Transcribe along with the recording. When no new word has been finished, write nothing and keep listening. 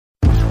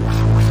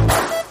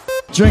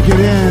Drink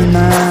it in,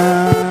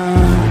 man.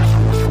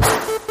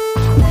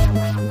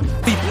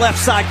 Deep left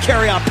side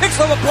carry on. Picks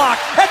up a block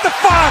at the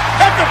 5,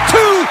 at the 2,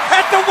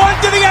 at the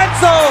 1 to the end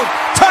zone.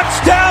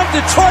 Touchdown,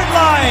 Detroit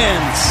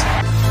Lions.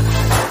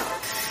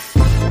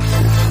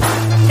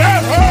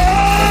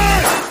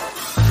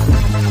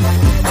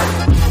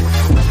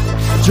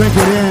 Drink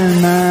it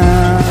in,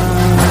 man.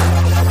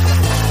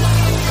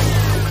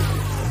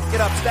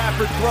 Get up,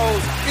 Stafford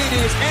throws. It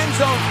is end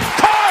zone.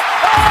 Caught!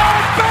 Oh,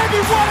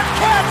 baby, what a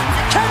catch!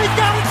 Kenny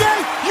Galladay,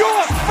 you're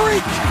a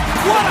freak!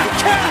 What a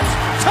catch!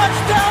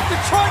 Touchdown,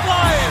 Detroit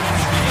Lions!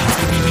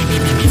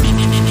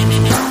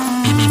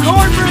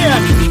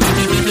 Cornbread!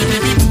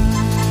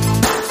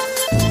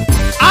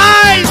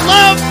 I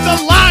love the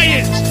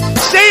Lions!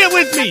 Say it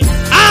with me!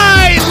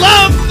 I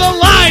love the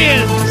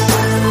Lions!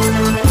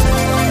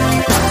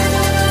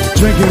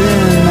 Drink it in,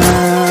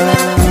 man.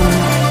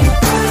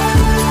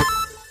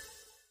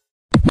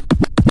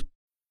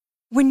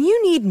 When you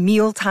need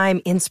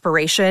mealtime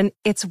inspiration,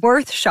 it's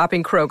worth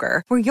shopping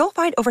Kroger, where you'll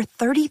find over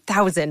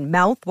 30,000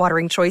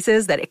 mouth-watering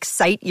choices that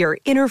excite your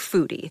inner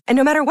foodie. And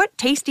no matter what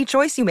tasty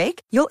choice you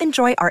make, you'll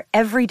enjoy our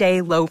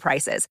everyday low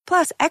prices,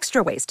 plus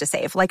extra ways to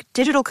save, like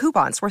digital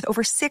coupons worth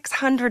over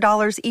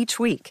 $600 each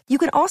week. You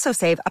can also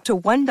save up to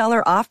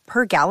 $1 off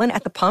per gallon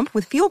at the pump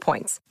with fuel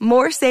points.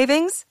 More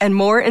savings and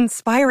more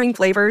inspiring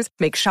flavors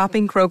make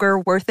shopping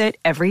Kroger worth it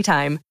every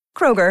time.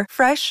 Kroger,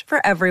 fresh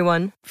for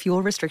everyone.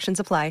 Fuel restrictions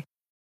apply.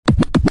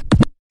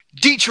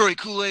 Detroit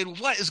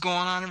Kool-Aid, what is going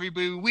on,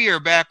 everybody? We are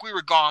back. We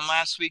were gone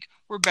last week.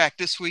 We're back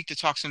this week to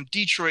talk some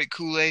Detroit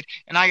Kool-Aid,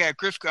 and I got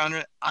Grifka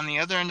on the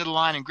other end of the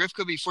line. And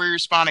Grifka, before you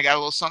respond, I got a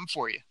little something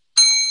for you.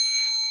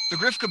 The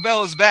Grifka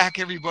Bell is back.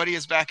 Everybody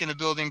is back in the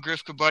building.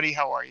 Grifka, buddy,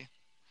 how are you?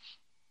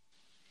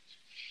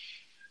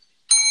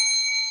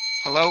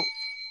 Hello?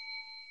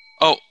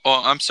 Oh,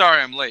 well, I'm sorry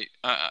I'm late.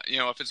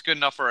 If it's good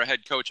enough for a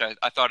head coach, I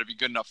thought it'd be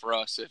good enough for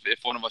us if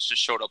one of us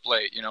just showed up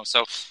late,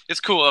 So it's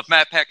cool. If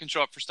Matt Pat can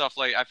show up for stuff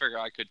late, I figure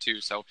I could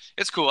too. So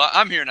it's cool.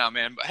 I'm here now,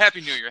 man. But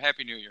Happy New Year.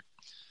 Happy New Year.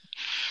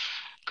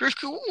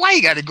 Grifka, why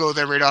you got to go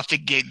there right off the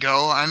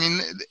get-go? I mean,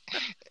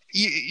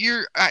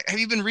 have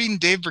you been reading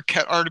Dave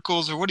Burkett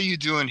articles, or what are you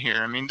doing here?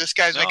 I mean, this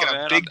guy's making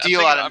a big deal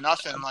out of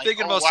nothing. I'm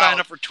thinking about signing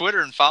up for Twitter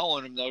and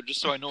following him, though,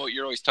 just so I know what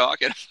you're always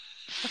talking about.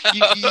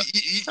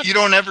 You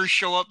don't ever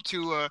show up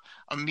to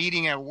a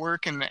meeting at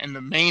work and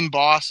the main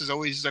boss is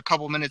always a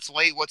couple minutes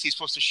late. What's he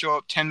supposed to show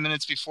up 10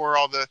 minutes before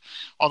all the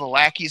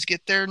lackeys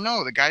get there?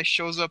 No, the guy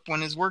shows up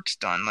when his work's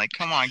done. Like,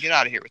 come on, get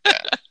out of here with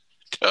that.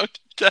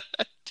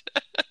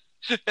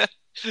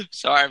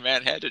 Sorry,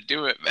 man, had to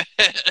do it, man.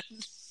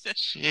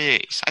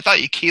 Jeez, I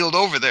thought you keeled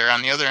over there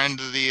on the other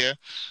end of the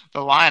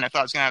line. I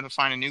thought I was gonna have to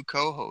find a new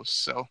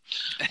co-host. So,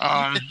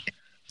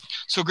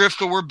 So,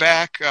 Grifka, we're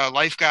back.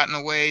 Life got in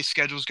the way.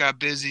 Schedules got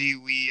busy.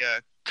 We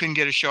couldn't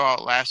get a show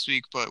out last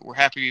week, but we're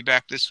happy to be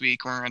back this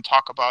week. We're going to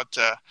talk about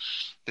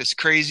this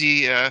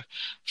crazy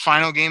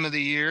final game of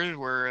the year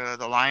where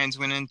the Lions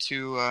went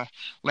into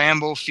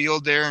Lambeau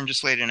Field there and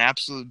just laid an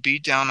absolute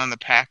beatdown on the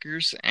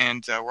Packers.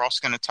 And we're also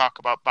going to talk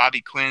about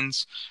Bobby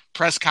Quinn's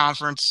press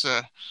conference.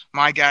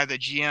 My guy, the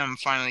GM,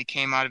 finally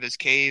came out of his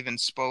cave and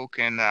spoke,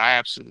 and I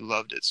absolutely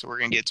loved it. So we're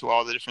going to get to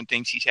all the different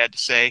things he's had to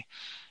say.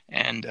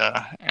 And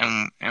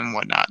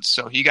whatnot.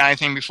 So you got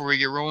anything before we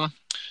get rolling?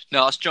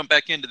 No, let's jump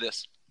back into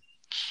this.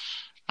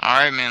 All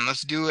right, man,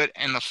 let's do it.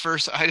 And the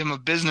first item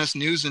of business,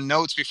 news and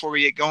notes before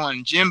we get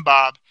going. Jim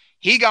Bob,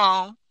 he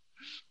gone.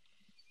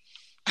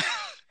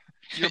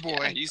 Your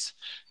boy.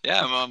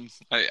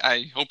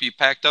 I hope he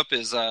packed up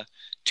his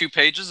 2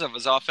 pages of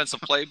his offensive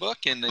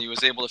playbook and he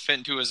was able to fit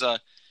into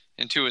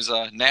his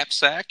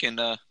knapsack and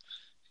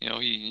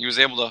he was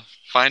able to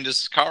find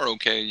his car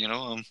okay,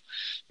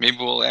 Maybe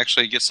we'll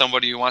actually get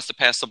somebody who wants to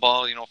pass the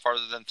ball,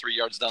 farther than 3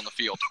 yards down the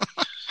field.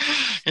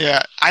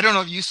 Yeah, I don't know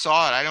if you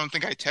saw it. I don't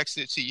think I texted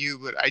it to you,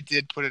 but I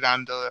did put it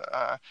on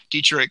the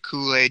Detroit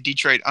Kool-Aid,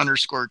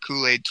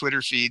 Detroit_Kool-Aid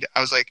Twitter feed.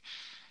 I was like,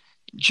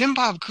 Jim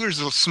Bob Cooter's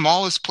the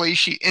smallest play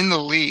sheet in the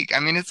league.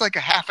 I mean, it's like a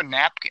half a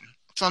napkin.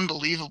 It's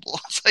unbelievable.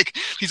 It's like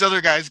these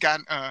other guys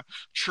got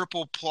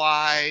triple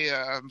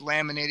ply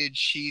laminated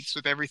sheets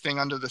with everything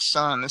under the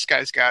sun. This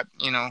guy's got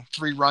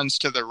 3 runs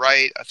to the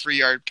right, a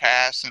 3-yard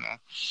pass, and a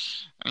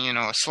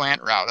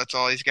slant route. That's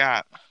all he's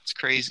got. It's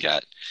crazy.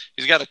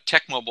 He's got a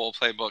Tecmo Bowl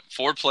playbook,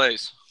 4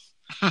 plays.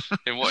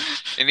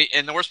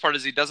 And the worst part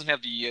is he doesn't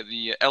have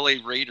the LA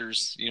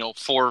Raiders,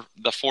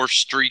 the 4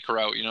 streak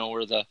route,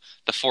 or the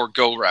 4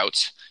 go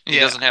routes. He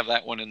doesn't have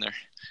that one in there.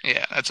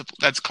 Yeah,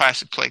 that's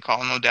classic play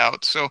call, no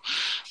doubt. So,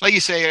 like you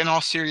say, in all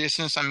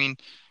seriousness, I mean,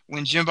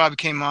 when Jim Bob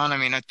came on, I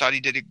mean, I thought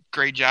he did a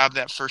great job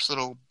that first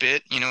little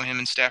bit. Him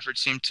and Stafford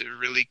seemed to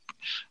really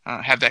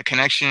have that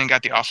connection and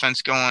got the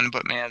offense going.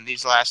 But, man,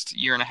 these last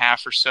year and a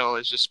half or so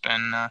has just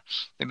been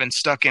they've been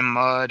stuck in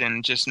mud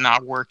and just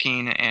not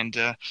working. And,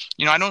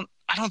 I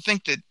don't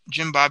think that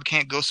Jim Bob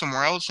can't go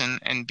somewhere else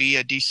and be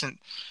a decent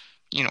 –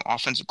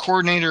 offensive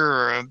coordinator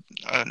or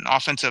an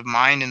offensive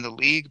mind in the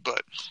league,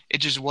 but it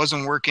just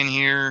wasn't working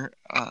here,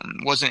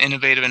 wasn't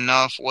innovative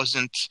enough,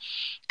 wasn't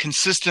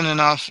consistent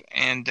enough,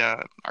 and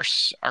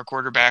our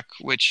quarterback,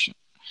 which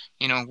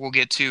we'll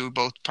get to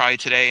both probably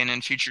today and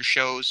in future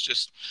shows,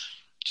 just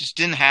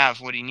didn't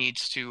have what he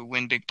needs to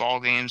win big ball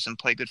games and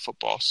play good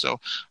football. So,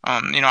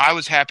 I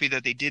was happy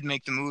that they did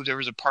make the move. There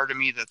was a part of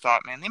me that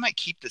thought, man, they might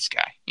keep this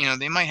guy.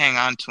 They might hang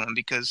on to him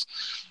because,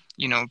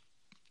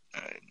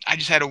 I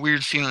just had a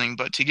weird feeling.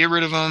 But to get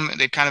rid of him,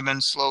 they've kind of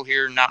been slow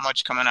here. Not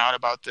much coming out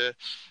about the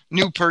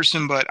new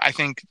person, but I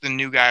think the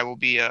new guy will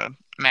be a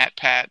Matt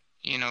Pat,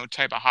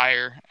 type of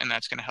hire, and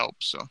that's going to help.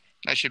 So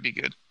that should be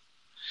good.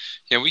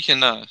 Yeah, we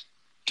can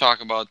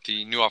talk about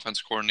the new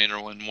offense coordinator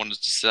when one is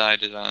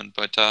decided on.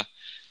 But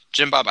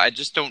Jim Bob, I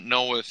just don't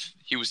know if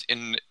he was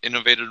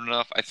innovative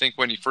enough. I think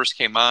when he first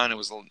came on, it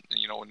was a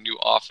new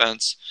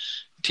offense.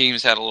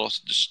 Teams had a little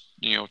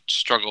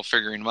struggle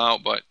figuring him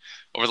out, but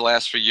over the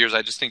last few years,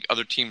 I just think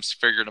other teams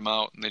figured him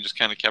out, and they just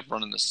kind of kept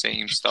running the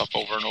same stuff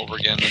over and over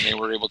again, and they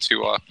were able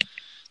to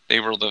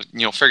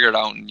figure it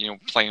out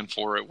and plan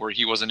for it, where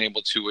he wasn't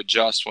able to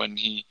adjust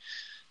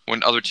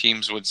when other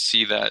teams would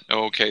see that,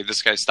 oh, okay,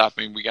 this guy's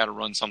stopping, we got to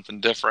run something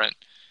different.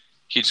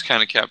 He just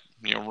kind of kept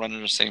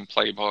running the same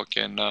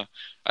playbook, and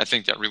I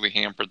think that really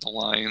hampered the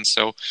Lions.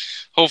 So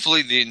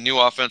hopefully the new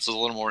offense is a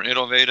little more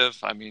innovative.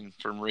 I mean,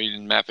 from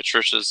reading Matt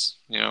Patricia's,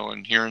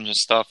 and hearing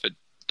his stuff,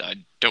 I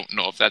don't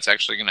know if that's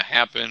actually going to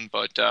happen,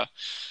 but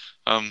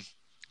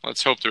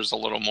let's hope there's a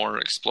little more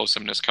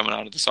explosiveness coming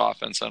out of this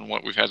offense than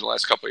what we've had the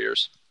last couple of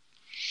years.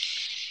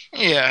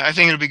 Yeah, I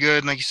think it'll be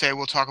good. Like you say,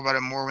 we'll talk about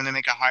it more when they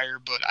make a hire,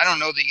 but I don't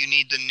know that you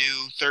need the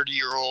new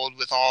 30-year-old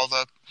with all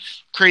the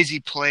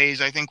crazy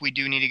plays. I think we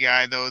do need a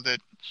guy, though, that,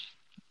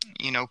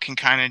 can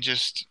kind of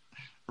just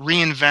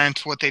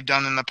reinvent what they've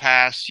done in the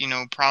past,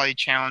 probably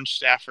challenge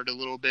Stafford a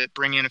little bit,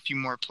 bring in a few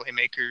more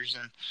playmakers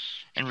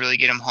and really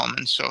get him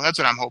humming. So that's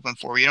what I'm hoping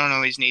for. You don't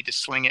always need to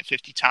sling it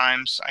 50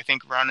 times. I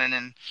think running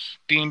and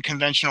being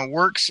conventional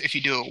works if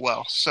you do it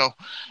well. So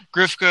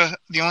Grifka,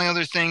 the only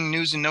other thing,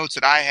 news and notes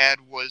that I had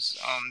was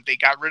they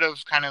got rid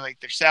of kind of like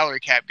their salary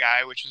cap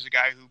guy, which was a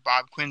guy who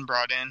Bob Quinn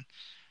brought in.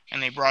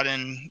 And they brought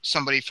in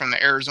somebody from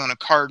the Arizona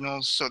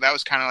Cardinals. So that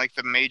was kind of like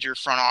the major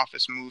front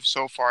office move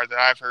so far that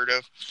I've heard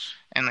of.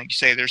 And like you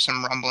say, there's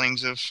some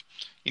rumblings of,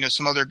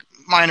 some other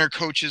minor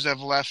coaches have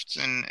left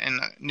and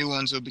new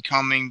ones will be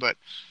coming. But,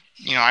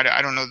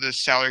 I don't know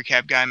this salary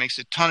cap guy makes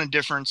a ton of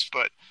difference,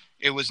 but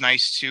it was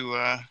nice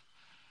to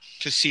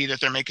see that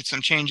they're making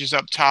some changes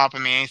up top. I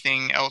mean,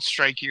 anything else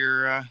strike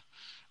your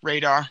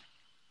radar?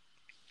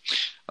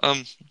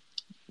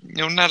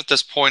 Not at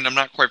this point. I'm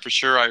not quite for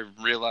sure. I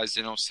realize,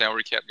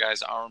 salary cap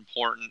guys are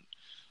important.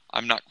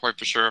 I'm not quite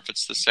for sure if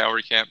it's the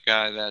salary cap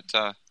guy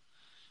that,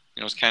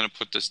 has kind of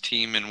put this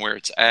team in where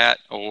it's at,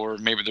 or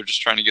maybe they're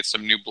just trying to get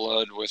some new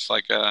blood with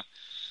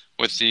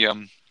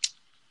the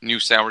new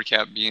salary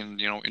cap being,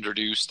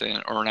 introduced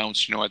or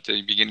announced, at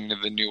the beginning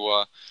of the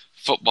new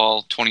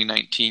football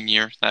 2019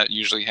 year. That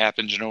usually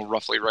happens,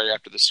 roughly right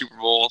after the Super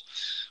Bowl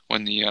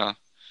when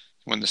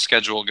the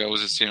schedule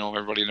goes. It's,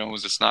 everybody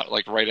knows it's not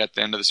like right at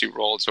the end of the Super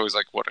Bowl. It's always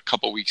like, a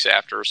couple weeks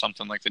after or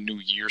something, like the new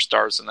year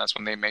starts, and that's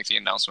when they make the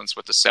announcements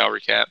with the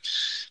salary cap.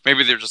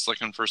 Maybe they're just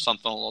looking for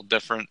something a little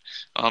different.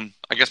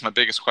 I guess my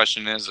biggest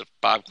question is, if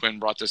Bob Quinn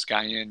brought this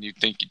guy in, you'd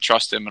think you'd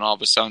trust him, and all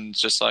of a sudden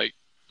it's just like,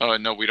 oh,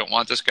 no, we don't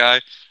want this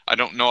guy. I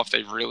don't know if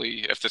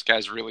this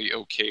guy's really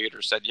okayed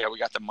or said, yeah, we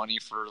got the money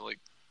for like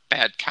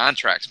bad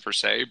contracts per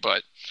se,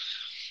 but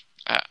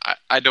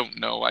I don't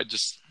know.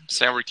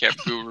 Salary cap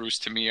gurus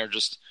to me are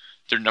just,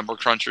 they're number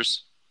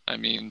crunchers. I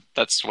mean,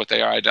 that's what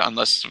they are.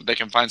 Unless they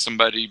can find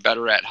somebody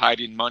better at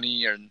hiding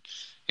money or,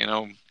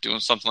 doing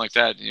something like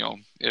that.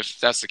 If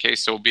that's the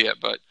case, so be it.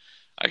 But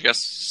I guess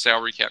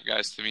salary cap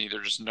guys, to me,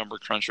 they're just number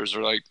crunchers.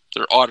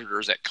 They're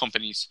auditors at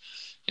companies.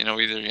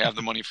 Either you have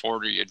the money for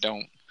it or you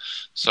don't.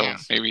 So yeah.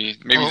 maybe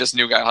this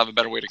new guy will have a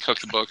better way to cook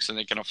the books, and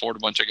they can afford a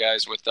bunch of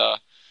guys with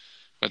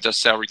the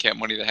salary cap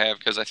money they have.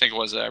 Because I think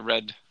I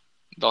read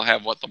they'll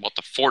have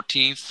the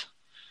 14th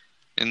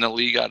in the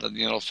league out of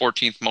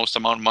 14th most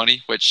amount of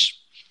money, which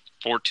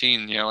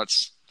 14,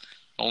 it's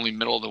only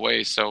middle of the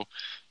way. So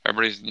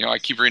everybody's, I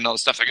keep reading all the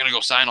stuff. They're going to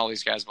go sign all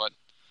these guys, but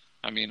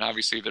I mean,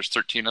 obviously there's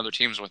 13 other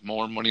teams with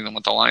more money than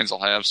what the Lions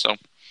will have. So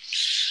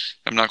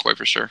I'm not quite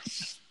for sure.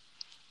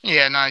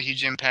 Yeah, not a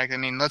huge impact. I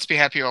mean, let's be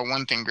happy about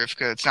one thing,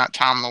 Grifka. It's not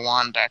Tom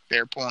Lawan back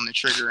there pulling the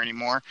trigger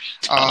anymore.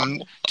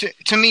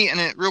 To me,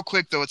 and real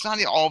quick, though, it's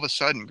not all of a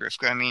sudden,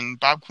 Grifka. I mean,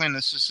 Bob Quinn,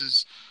 this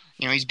is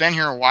he's been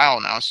here a while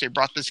now. So they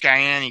brought this guy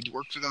in. He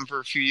worked with them for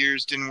a few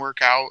years, didn't work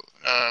out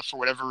for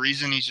whatever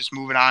reason. He's just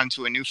moving on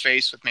to a new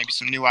face with maybe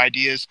some new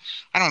ideas.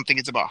 I don't think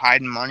it's about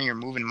hiding money or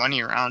moving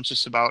money around. It's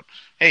just about,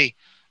 hey,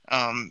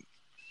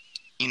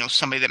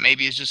 somebody that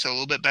maybe is just a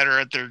little bit better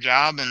at their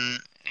job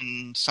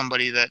and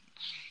somebody that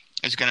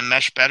is going to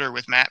mesh better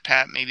with Matt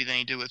Pat maybe than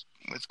he did with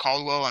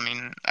Caldwell. I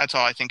mean, that's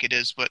all I think it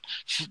is. But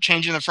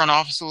changing the front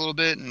office a little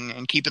bit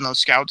and keeping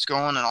those scouts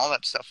going and all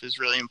that stuff is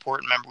really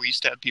important. Remember, we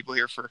used to have people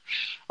here for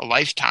a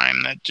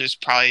lifetime that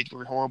just probably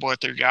were horrible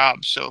at their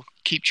jobs. So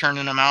keep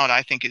churning them out,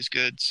 I think, is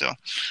good. So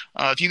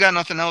if you got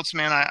nothing else,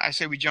 man, I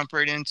say we jump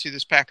right into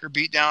this Packer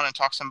beatdown and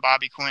talk some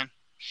Bobby Quinn.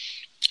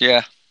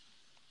 Yeah,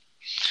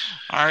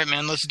 All right,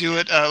 man, let's do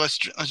it. Let's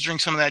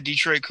drink some of that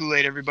Detroit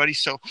Kool-Aid, everybody.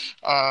 So,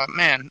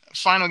 man,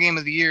 final game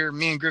of the year.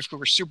 Me and Grifka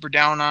were super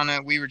down on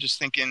it. We were just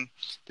thinking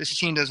this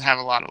team doesn't have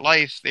a lot of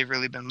life. They've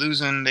really been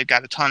losing. They've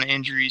got a ton of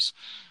injuries.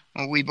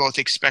 We both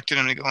expected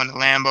them to go into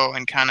Lambeau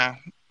and kind of,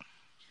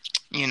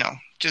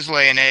 just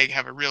lay an egg,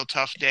 have a real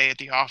tough day at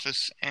the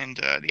office, and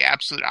the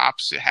absolute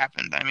opposite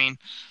happened. I mean,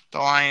 the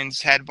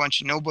Lions had a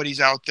bunch of nobodies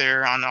out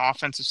there on the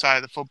offensive side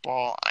of the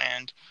football,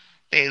 and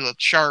they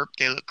looked sharp.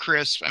 They looked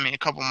crisp. I mean, a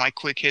couple of my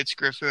quick hits,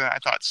 Griffith, I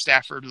thought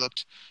Stafford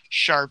looked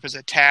sharp as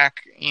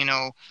attack.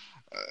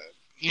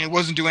 He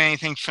wasn't doing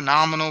anything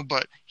phenomenal,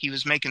 but he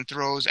was making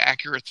throws,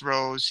 accurate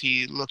throws.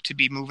 He looked to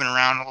be moving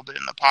around a little bit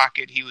in the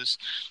pocket. He was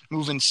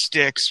moving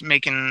sticks,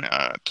 making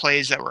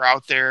plays that were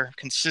out there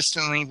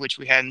consistently, which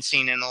we hadn't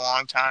seen in a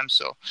long time.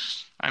 So,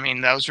 I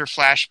mean, those are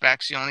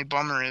flashbacks. The only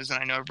bummer is, and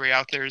I know everybody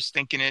out there is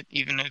thinking it,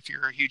 even if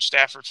you're a huge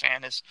Stafford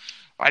fan, is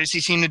why does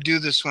he seem to do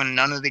this when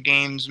none of the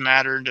games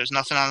mattered? There's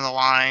nothing on the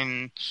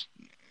line.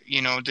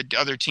 The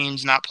other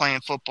team's not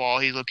playing football.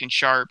 He's looking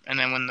sharp. And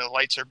then when the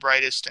lights are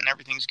brightest and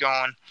everything's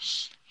going,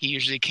 he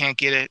usually can't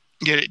get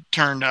it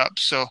turned up.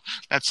 So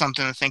that's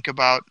something to think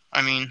about.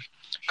 I mean,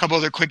 a couple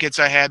other quick hits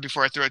I had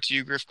before I throw it to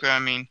you, Grifka. I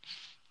mean,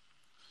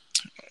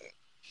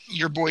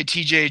 your boy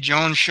TJ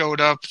Jones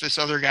showed up. This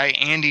other guy,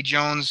 Andy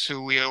Jones,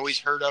 who we always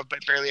heard of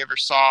but barely ever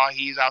saw,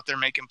 he's out there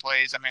making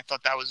plays. I mean, I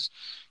thought that was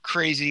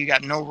crazy. You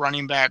got no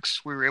running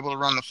backs. We were able to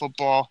run the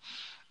football.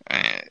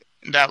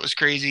 That was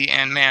crazy.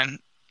 And, man,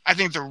 I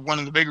think one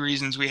of the big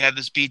reasons we had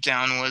this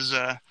beatdown was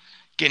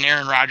getting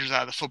Aaron Rodgers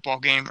out of the football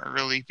game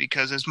early,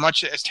 because as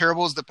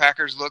terrible as the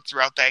Packers looked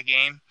throughout that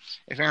game,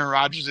 if Aaron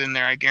Rodgers is in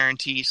there, I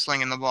guarantee he's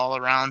slinging the ball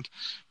around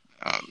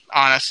on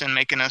us and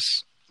making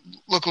us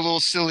look a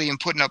little silly and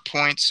putting up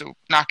points. So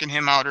knocking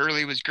him out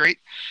early was great.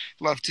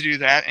 Love to do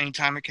that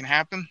anytime it can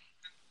happen.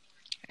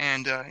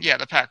 And,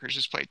 the Packers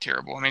just played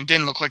terrible. I mean, it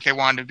didn't look like they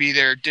wanted to be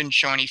there. Didn't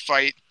show any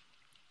fight.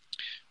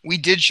 We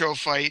did show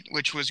fight,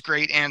 which was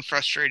great and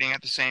frustrating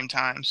at the same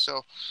time.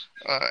 So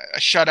a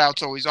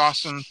shutout's always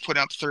awesome.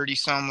 Putting up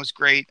 30-some was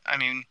great. I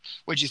mean,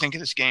 what did you think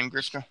of this game,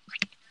 Grifka?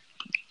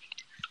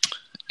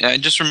 Yeah, I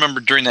just remember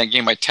during that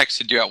game I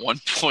texted you at one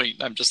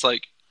point. I'm just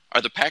like,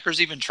 are the Packers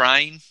even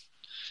trying?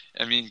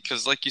 I mean,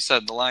 because like you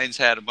said, the Lions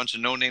had a bunch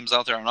of no-names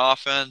out there on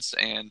offense,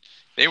 and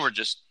they were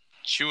just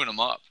chewing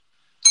them up.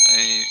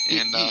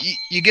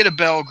 You get a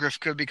bell,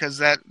 Grifka, because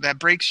that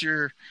breaks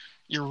your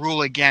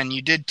rule again.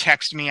 You did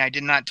text me. I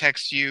did not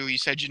text you. You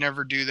said you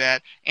never do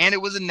that. And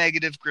it was a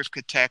negative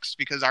Grifka text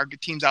because our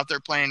team's out there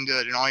playing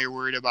good, and all you're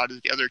worried about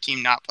is the other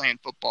team not playing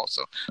football.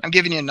 So I'm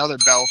giving you another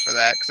bell for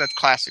that because that's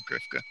classic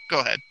Grifka. Go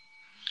ahead.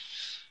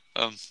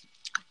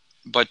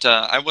 But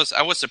I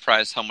was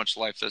surprised how much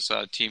life this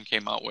team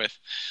came out with.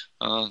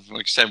 Like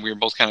I said, we were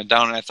both kind of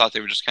down, and I thought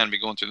they would just kind of be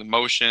going through the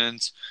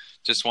motions.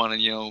 Just want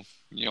to,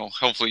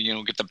 hopefully,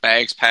 get the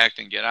bags packed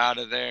and get out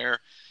of there.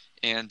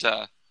 And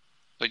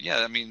but yeah,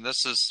 I mean,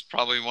 this is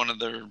probably one of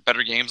their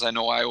better games. I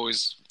know I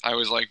always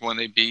like when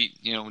they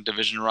beat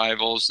division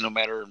rivals, no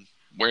matter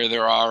where they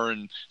are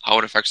and how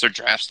it affects their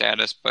draft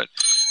status. But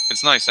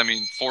it's nice. I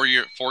mean, 4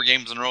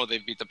 games in a row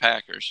they've beat the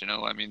Packers.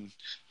 I mean,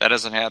 that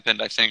hasn't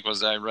happened. I think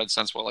I read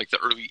since like the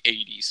early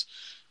 '80s.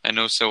 I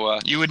know. So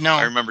you would know.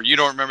 I remember. You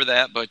don't remember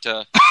that, but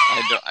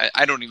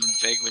I don't even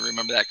vaguely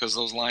remember that because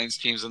those Lions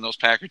teams and those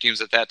Packer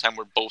teams at that time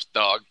were both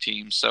dog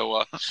teams.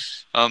 So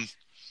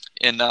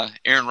And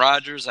Aaron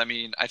Rodgers, I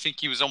mean, I think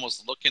he was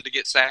almost looking to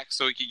get sacked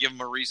so he could give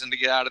him a reason to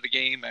get out of the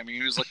game. I mean,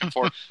 he was looking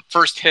for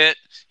first hit,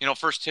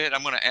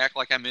 I'm going to act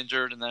like I'm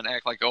injured and then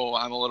act like, oh,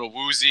 I'm a little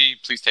woozy.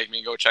 Please take me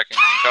and go check in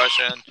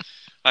concussion.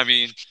 I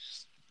mean,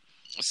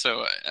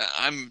 so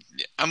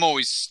I'm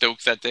always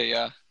stoked that they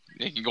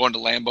can go into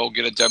Lambeau,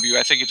 get a W.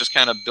 I think it just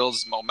kind of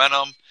builds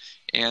momentum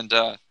and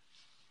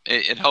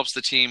it helps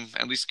the team,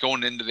 at least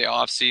going into the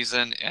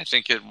offseason. I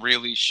think it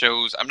really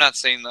shows. I'm not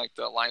saying like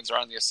the Lions are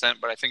on the ascent,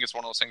 but I think it's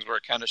one of those things where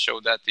it kind of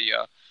showed that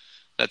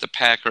the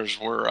Packers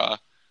were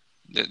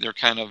they're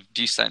kind of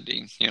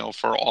descending.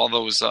 For all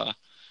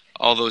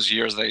those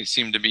years they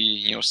seem to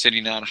be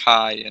sitting on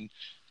high, and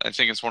I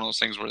think it's one of those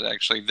things where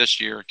actually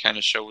this year kind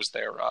of shows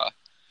they're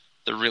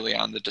really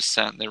on the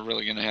descent. They're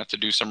really going to have to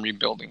do some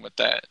rebuilding with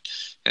that.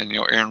 And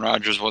Aaron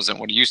Rodgers wasn't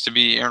what he used to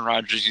be. Aaron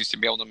Rodgers used to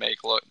be able to make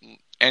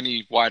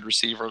any wide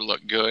receiver look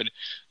good.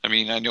 I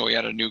mean, I know he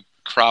had a new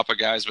crop of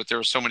guys, but there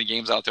were so many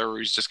games out there where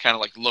he's just kind of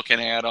like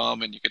looking at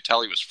them, and you could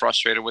tell he was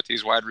frustrated with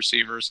these wide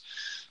receivers.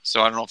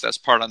 So I don't know if that's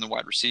part on the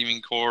wide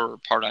receiving core or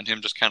part on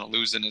him just kind of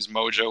losing his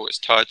mojo, his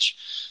touch,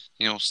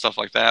 stuff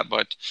like that.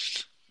 But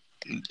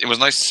it was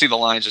nice to see the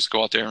Lions just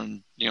go out there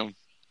and,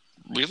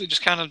 really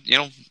just kind of,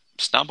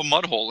 stomp a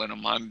mud hole in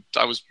them.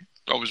 I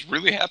was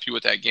really happy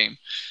with that game.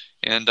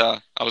 And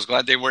I was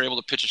glad they were able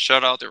to pitch a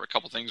shutout. There were a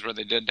couple things where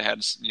they did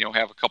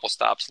have a couple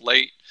stops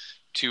late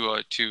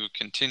to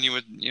continue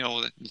it,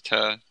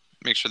 to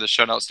make sure the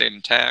shutout stayed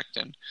intact.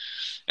 And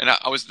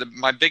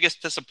my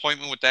biggest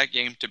disappointment with that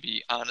game, to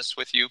be honest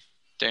with you,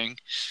 thing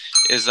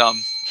is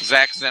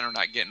Zach Zenner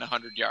not getting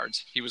 100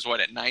 yards. He was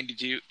at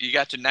 92. He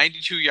got to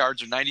 92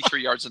 yards or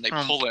 93 yards, and they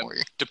pull him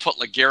to put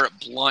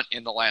LeGarrette Blount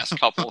in the last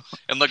couple.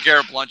 And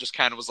LeGarrette Blount just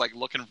kind of was like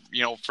looking,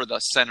 for the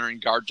center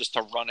and guard just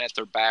to run at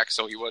their back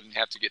so he wouldn't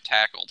have to get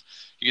tackled.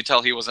 You could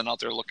tell he wasn't out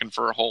there looking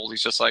for a hole.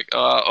 He's just like,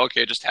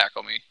 okay, just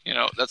tackle me.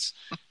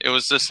 It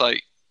was just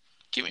like,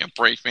 give me a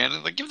break,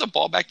 man. Like, give the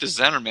ball back to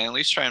Zenner, man. At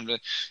least try him to,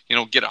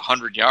 get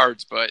 100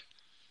 yards. But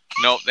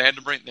no, they had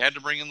to bring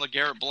in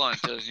LeGarrette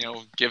Blount to,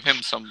 give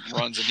him some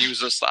runs, and he was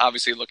just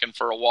obviously looking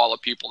for a wall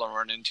of people to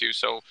run into,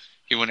 so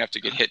he wouldn't have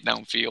to get hit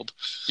downfield.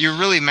 You're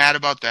really mad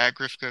about that,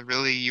 Grifka.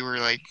 Really, you were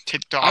like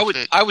ticked off.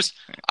 I was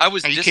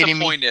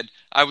disappointed.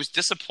 I was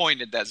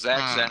disappointed that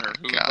Zach Zenner,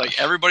 who like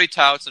everybody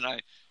touts, and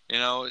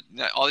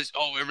all these.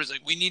 Everybody's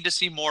like, we need to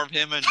see more of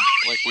him, and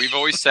like we've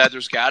always said,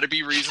 there's got to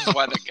be reasons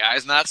why the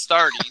guy's not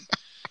starting.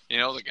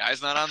 The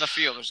guy's not on the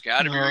field. There's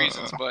got to be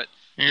reasons, but.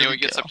 He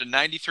gets up to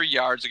 93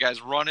 yards. The guy's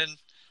running,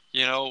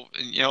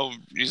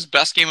 his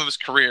best game of his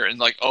career. And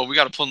like, we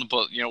got to pull in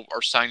the,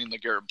 or signing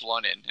LeGarrette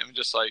Blount in. I'm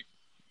just like,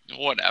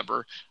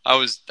 whatever. I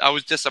was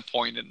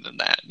disappointed in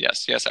that.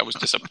 Yes, I was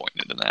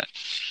disappointed in that.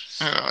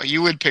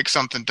 You would pick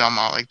something dumb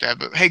out like that.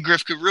 But hey,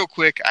 Grifka, real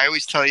quick, I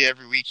always tell you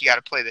every week you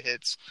got to play the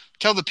hits.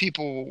 Tell the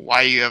people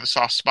why you have a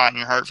soft spot in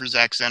your heart for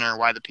Zach Zenner,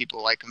 why the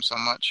people like him so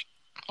much.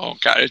 Oh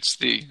God, it's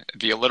the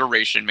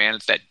alliteration, man.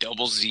 It's that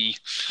double Z.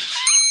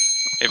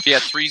 If he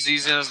had 3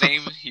 Z's in his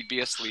name, he'd be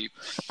asleep.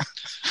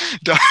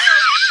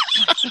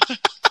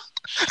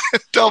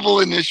 Double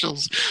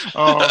initials.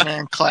 Oh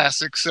man,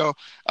 classic. So,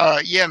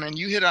 yeah, man,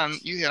 you hit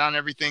on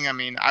everything. I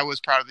mean, I was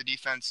proud of the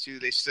defense too.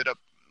 They stood up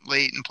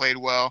late and played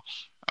well.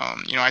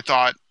 I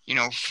thought,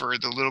 for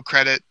the little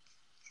credit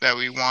that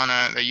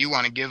you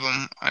wanna give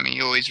them. I mean,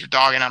 you always are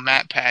dogging on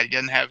Matt Pat. He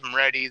doesn't have them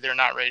ready. They're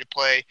not ready to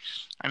play.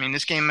 I mean,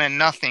 this game meant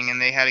nothing, and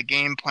they had a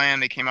game plan.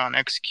 They came out and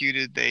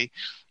executed. They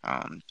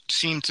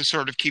seemed to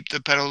sort of keep the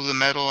pedal to the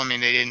metal. I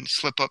mean, they didn't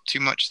slip up too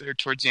much there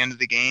towards the end of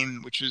the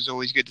game, which was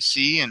always good to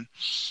see. And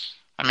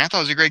I mean, I thought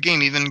it was a great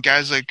game. Even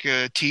guys like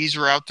Tease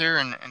were out there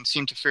and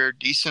seemed to fare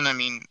decent. I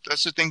mean,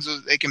 that's the things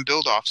that they can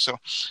build off. So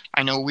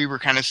I know we were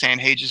kind of saying,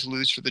 hey, just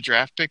lose for the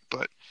draft pick.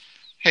 But,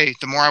 hey,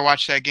 the more I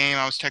watched that game,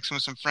 I was texting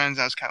with some friends.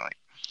 I was kind of like,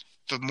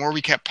 the more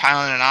we kept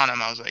piling it on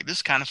him, I was like, this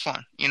is kind of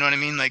fun. You know what I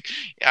mean? Like,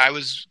 yeah, I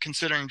was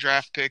considering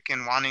draft pick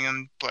and wanting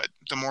him, but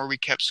the more we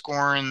kept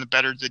scoring, the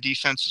better the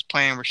defense was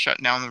playing. We're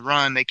shutting down the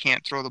run. They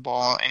can't throw the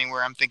ball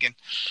anywhere. I'm thinking,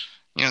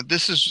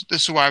 this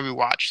is why we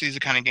watch. These are the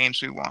kind of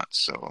games we want.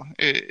 So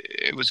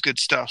it was good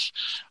stuff.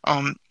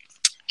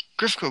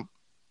 Grifko,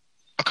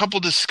 a couple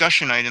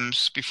discussion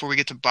items before we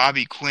get to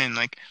Bobby Quinn.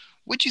 Like,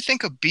 what'd you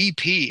think of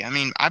BP? I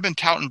mean, I've been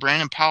touting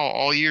Brandon Powell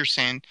all year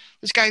saying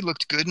this guy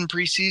looked good in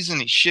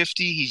preseason. He's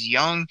shifty. He's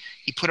young.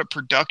 He put up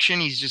production.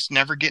 He's just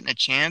never getting a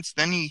chance.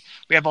 Then we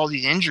have all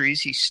these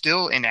injuries. He's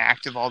still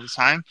inactive all the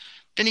time.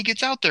 Then he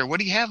gets out there. What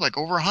do you have? Like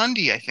over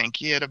 100, I think.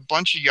 He had a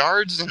bunch of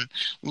yards and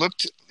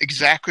looked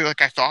exactly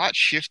like I thought.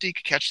 Shifty,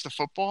 could catch the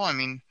football. I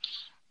mean,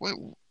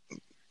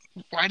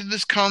 why did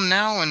this come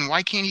now, and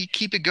why can't he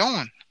keep it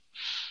going?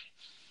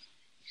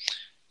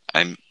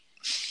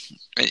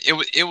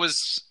 It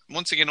was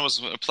once again, it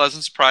was a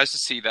pleasant surprise to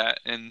see that,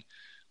 and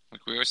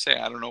like we always say,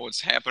 I don't know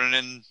what's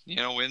happening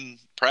in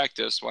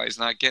practice, why he's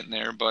not getting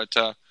there, but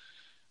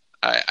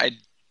I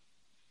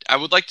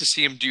would like to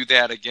see him do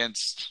that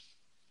against,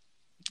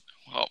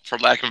 well, for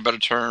lack of a better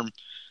term,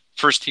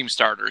 first team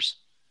starters,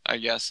 I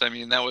guess. I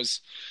mean,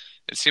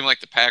 it seemed like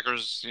the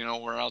Packers,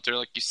 were out there,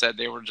 like you said,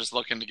 they were just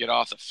looking to get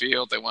off the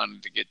field. They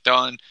wanted to get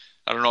done.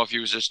 I don't know if he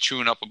was just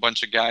chewing up a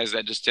bunch of guys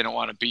that just didn't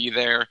want to be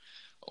there,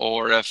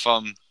 or if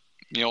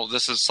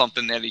this is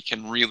something that he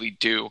can really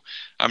do.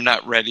 I'm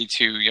not ready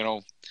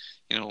to,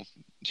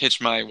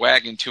 hitch my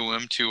wagon to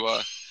him to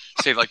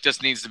say like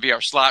this needs to be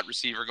our slot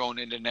receiver going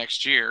into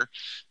next year.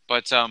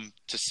 But to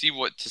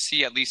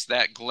see at least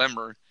that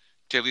glimmer,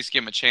 to at least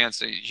give him a chance,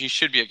 he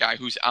should be a guy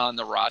who's on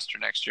the roster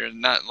next year. And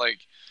not like,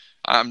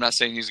 I'm not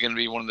saying he's going to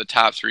be one of the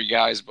top 3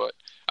 guys, but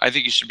I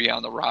think he should be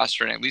on the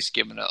roster and at least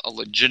given a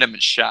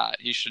legitimate shot.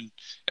 He should,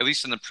 at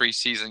least in the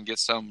preseason, get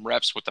some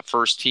reps with the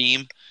first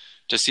team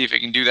to see if he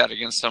can do that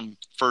against some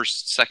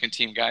first, second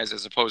team guys,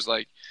 as opposed to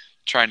like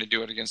trying to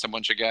do it against a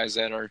bunch of guys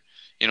that are,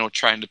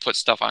 trying to put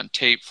stuff on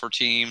tape for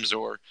teams,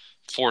 or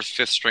 4th,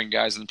 5th string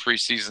guys in the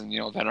preseason,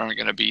 that aren't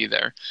going to be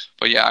there.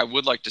 But yeah, I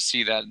would like to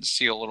see that and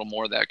see a little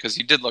more of that, because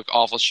he did look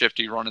awful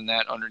shifty running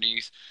that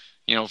underneath,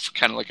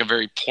 kind of like a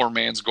very poor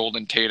man's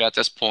Golden Tate at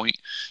this point.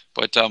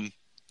 But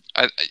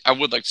I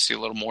would like to see a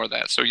little more of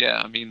that. So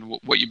yeah, I mean,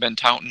 what you've been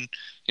touting,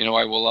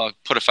 I will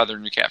put a feather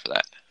in your cap for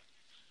that.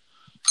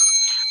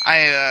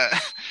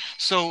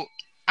 So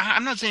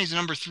I'm not saying he's a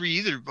number 3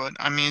 either, but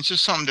I mean, it's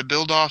just something to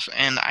build off.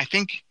 And I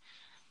think,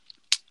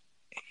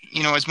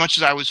 as much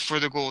as I was for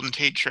the Golden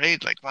Tate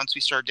trade, like once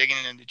we start digging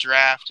into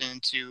draft and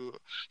into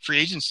free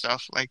agent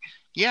stuff, like,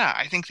 yeah,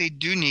 I think they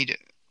do need,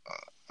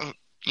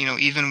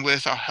 even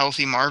with a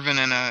healthy Marvin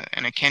and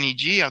a Kenny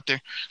G out there,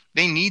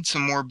 they need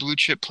some more blue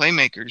chip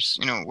playmakers,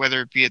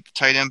 whether it be at the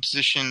tight end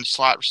position,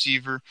 slot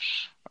receiver,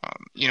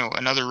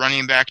 another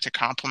running back to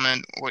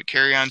complement what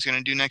Kerryon's going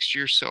to do next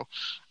year. So,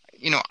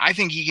 I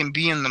think he can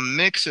be in the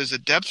mix as a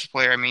depth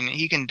player. I mean,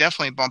 he can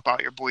definitely bump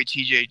out your boy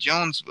TJ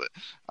Jones, but,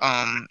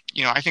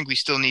 I think we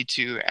still need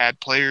to add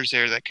players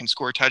there that can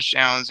score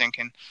touchdowns and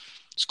can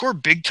score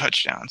big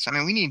touchdowns. I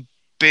mean, we need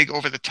big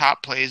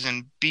over-the-top plays,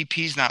 and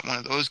BP's not one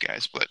of those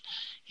guys, but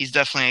he's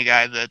definitely a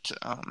guy that,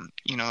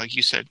 like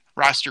you said,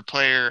 roster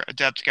player, a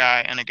depth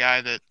guy, and a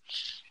guy that,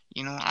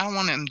 I don't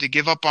want him to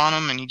give up on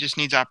him, and he just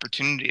needs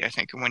opportunity, I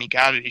think. And when he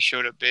got it, he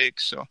showed up big.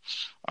 So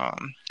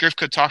Griff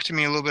could talk to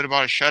me a little bit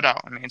about a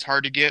shutout. I mean, it's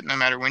hard to get no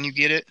matter when you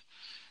get it.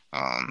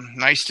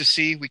 Nice to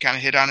see. We kind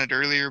of hit on it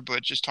earlier,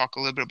 but just talk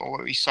a little bit about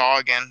what we saw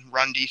again.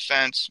 Run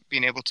defense,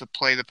 being able to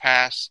play the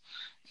pass,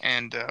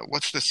 and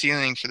what's the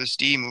ceiling for this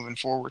D moving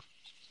forward?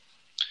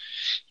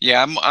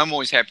 Yeah, I'm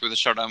always happy with the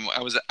shutout.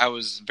 I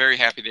was very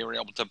happy they were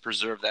able to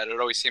preserve that. It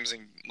always seems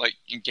like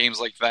in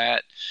games like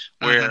that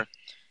where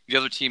the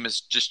other team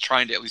is just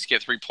trying to at least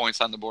get 3 points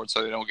on the board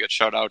so they don't get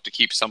shut out to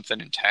keep something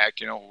intact.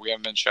 We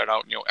haven't been shut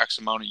out, X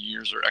amount of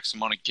years or X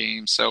amount of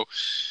games. So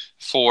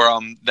for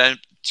them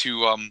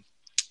to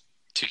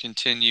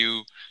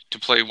continue to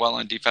play well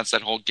on defense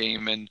that whole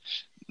game and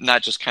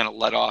not just kind of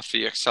let off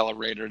the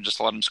accelerator and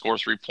just let them score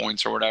 3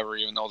 points or whatever,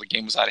 even though the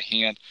game was out of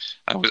hand,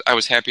 I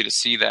was happy to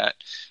see that.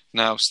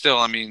 Now, still,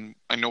 I mean,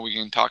 I know we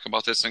can talk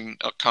about this in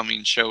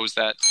upcoming shows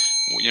that,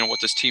 what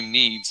this team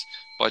needs.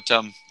 But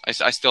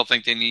I still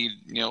think they need,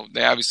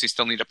 they obviously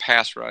still need a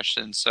pass rush.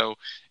 And so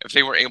if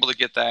they were able to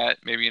get that,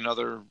 maybe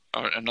another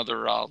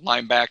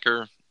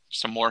linebacker,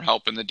 some more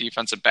help in the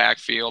defensive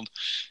backfield,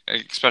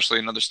 especially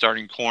another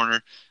starting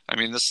corner. I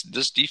mean,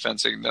 this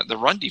defense, the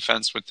run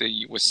defense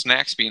with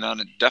Snacks being on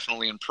it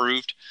definitely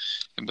improved.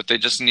 But they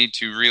just need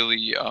to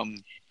really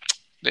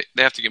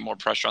they have to get more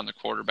pressure on the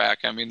quarterback.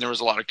 I mean, there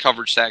was a lot of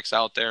coverage sacks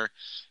out there,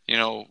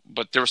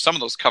 but there were some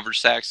of those coverage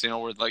sacks,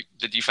 where like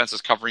the defense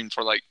is covering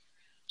for like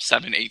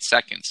 7-8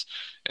 seconds,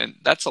 and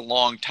that's a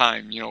long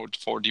time,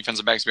 for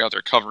defensive backs to be out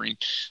there covering.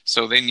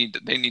 So they need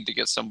to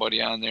get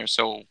somebody on there,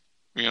 so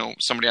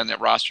somebody on that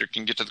roster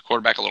can get to the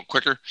quarterback a little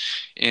quicker.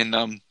 And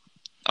I'm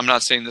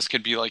not saying this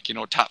could be like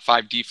top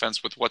 5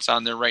 defense with what's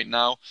on there right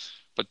now,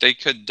 but they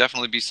could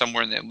definitely be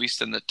somewhere at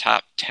least in the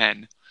top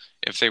 10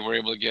 if they were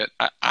able to get.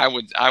 I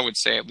would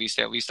say at least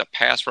a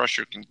pass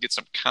rusher can get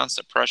some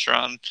constant pressure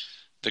on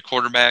the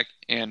quarterback,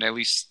 and at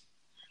least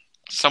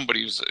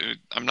somebody who's,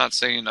 I'm not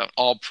saying an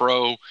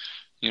all-pro,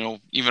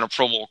 even a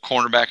Pro Bowl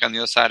cornerback on the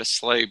other side of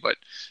Slay, but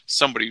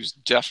somebody who's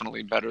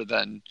definitely better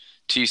than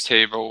Tease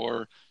Tabor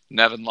or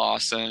Nevin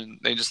Lawson.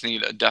 They just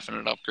need a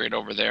definite upgrade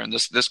over there, and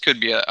this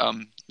could be a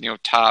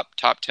top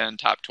 10,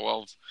 top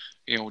 12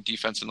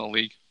 defense in the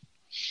league.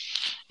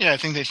 Yeah, I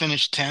think they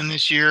finished 10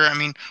 this year. I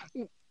mean,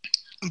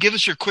 give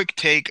us your quick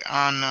take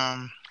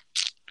on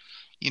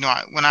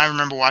when I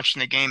remember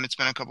watching the game. It's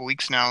been a couple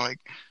weeks now.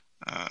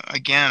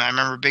 Again, I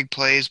remember big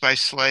plays by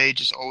Slay,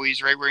 just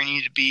always right where he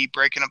needed to be,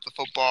 breaking up the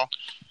football.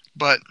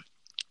 But,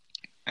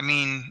 I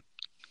mean,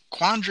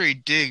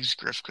 Quandre Diggs,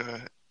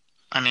 Grifka,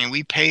 I mean,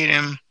 we paid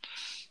him.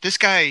 This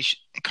guy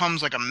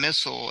comes like a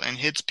missile and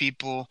hits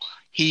people.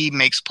 He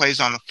makes plays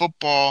on the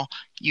football.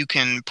 You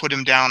can put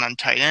him down on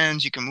tight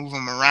ends. You can move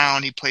him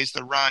around. He plays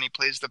the run. He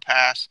plays the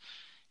pass.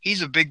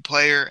 He's a big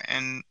player,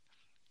 and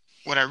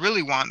what I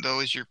really want, though,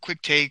 is your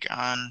quick take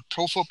on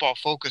Pro Football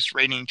Focus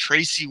rating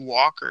Tracy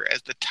Walker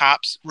as the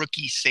top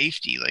rookie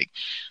safety.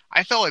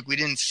 I felt like we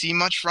didn't see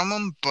much from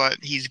him, but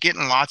he's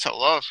getting lots of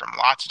love from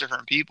lots of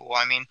different people.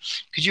 I mean,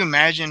 could you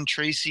imagine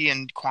Tracy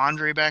and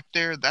Quandre back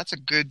there? That's a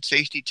good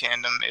safety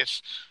tandem if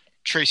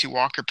Tracy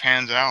Walker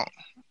pans out.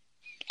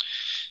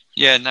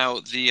 Yeah,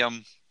 now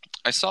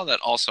I saw that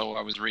also.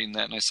 I was reading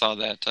that, and I saw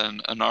that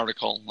an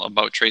article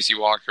about Tracy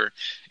Walker,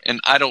 and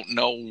I don't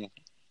know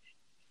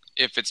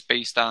if it's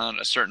based on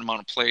a certain amount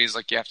of plays,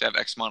 like you have to have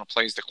X amount of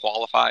plays to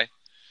qualify.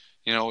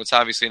 It's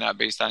obviously not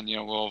based on,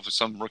 if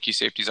some rookie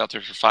safety's out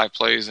there for 5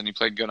 plays and he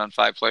played good on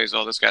 5 plays,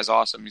 oh, this guy's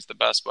awesome, he's the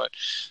best. But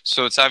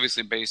so it's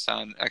obviously based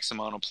on X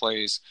amount of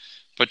plays.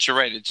 But you're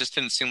right, it just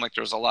didn't seem like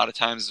there was a lot of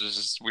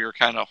times we were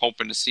kind of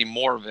hoping to see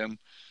more of him,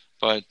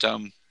 but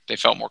they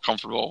felt more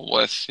comfortable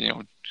with,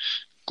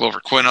 Glover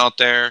Quinn out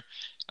there.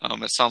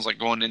 It sounds like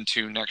going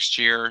into next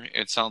year,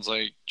 it sounds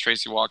like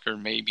Tracy Walker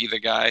may be the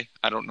guy.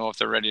 I don't know if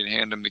they're ready to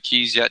hand him the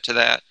keys yet to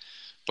that,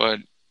 but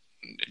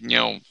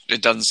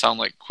it doesn't sound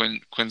like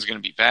Quinn's going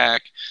to be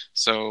back.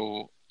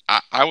 So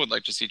I would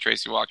like to see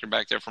Tracy Walker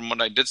back there. From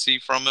what I did see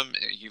from him,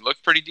 he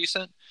looked pretty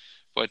decent.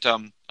 But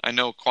I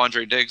know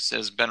Quandre Diggs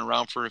has been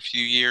around for a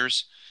few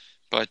years,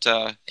 but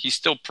he's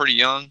still pretty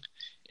young,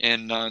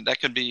 and that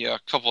could be a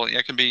couple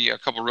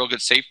real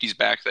good safeties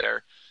back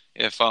there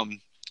if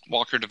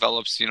Walker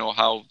develops,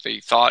 how they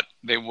thought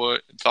he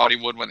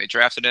would when they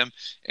drafted him,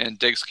 and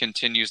Diggs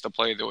continues to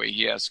play the way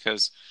he has.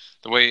 Because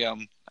the way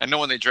I know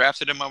when they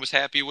drafted him, I was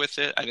happy with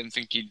it. I didn't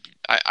think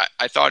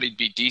I thought he'd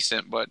be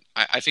decent, but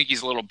I think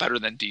he's a little better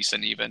than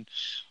decent even.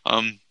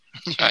 I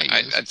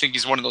think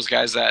he's one of those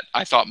guys that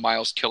I thought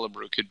Miles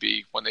Killebrew could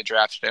be when they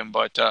drafted him,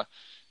 but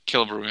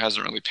Killebrew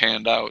hasn't really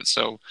panned out.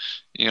 So,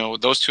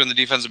 those two in the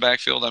defensive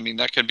backfield, I mean,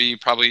 that could be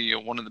probably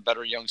one of the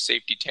better young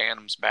safety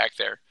tandems back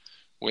there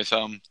with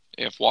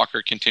if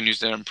Walker continues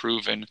to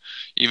improve, and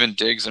even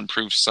Diggs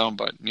improves some.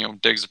 But,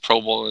 Diggs is a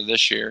Pro Bowler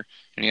this year,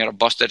 and he had a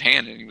busted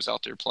hand, and he was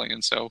out there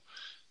playing. So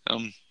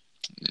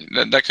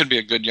that could be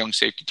a good young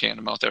safety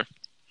tandem out there.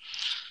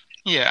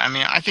 Yeah, I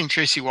mean, I think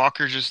Tracy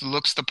Walker just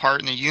looks the part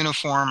in the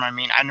uniform. I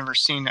mean, I've never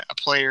seen a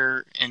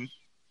player in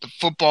the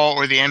football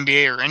or the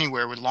NBA or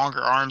anywhere with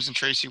longer arms than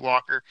Tracy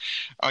Walker.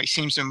 He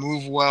seems to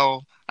move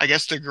well. I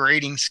guess the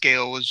grading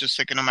scale was just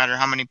like no matter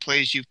how many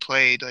plays you've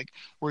played, like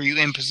were you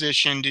in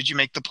position? Did you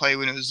make the play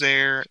when it was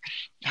there?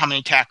 How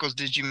many tackles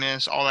did you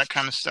miss? All that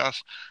kind of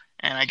stuff.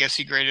 And I guess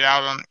he graded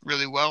out on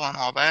really well on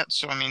all that.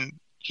 So, I mean,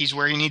 he's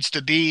where he needs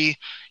to be.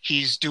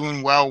 He's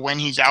doing well when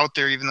he's out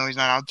there, even though he's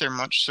not out there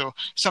much. So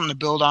something to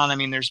build on. I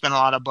mean, there's been a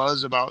lot of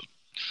buzz about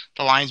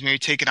the Lions maybe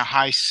taking a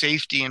high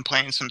safety and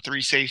playing some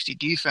 3 safety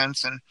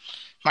defense. And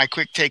my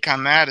quick take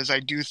on that is I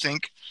do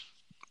think,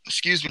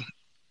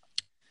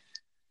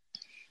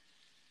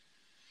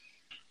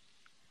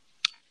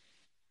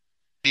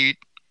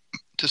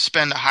 to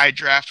spend a high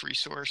draft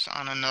resource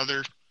on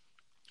another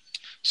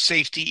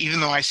safety, even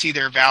though I see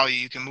their value.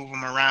 You can move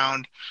them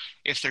around.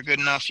 If they're good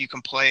enough, you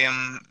can play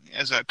them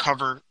as a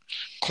cover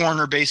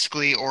corner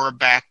basically, or a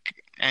back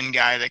end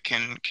guy that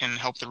can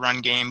help the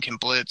run game, can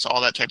blitz,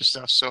 all that type of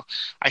stuff. So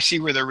I see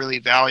where they're really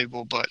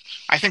valuable, but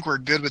I think we're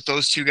good with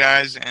those two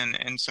guys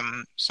and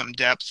some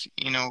depth,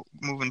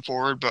 moving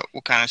forward, but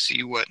we'll kind of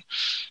see what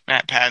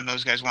Matt Pat and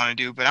those guys want to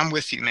do. But I'm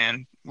with you,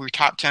 man. We're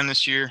top 10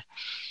 this year.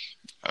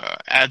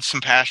 Add some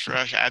pass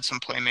rush, add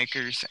some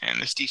playmakers,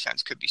 and this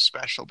defense could be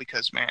special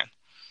because, man,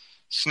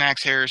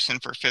 Snacks Harrison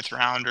for 5th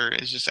rounder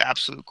is just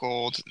absolute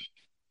gold.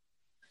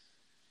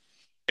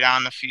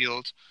 On the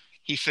field,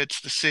 he fits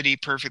the city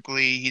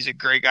perfectly. He's a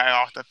great guy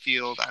off the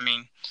field. I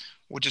mean,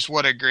 just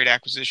what a great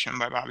acquisition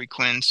by Bobby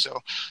Quinn. So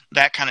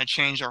that kind of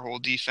changed our whole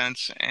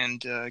defense and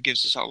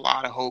gives us a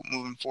lot of hope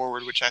moving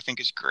forward, which I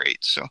think is great.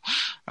 So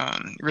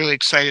really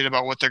excited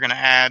about what they're going to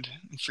add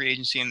in free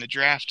agency in the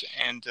draft,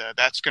 and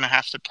that's going to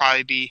have to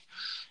probably be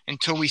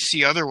until we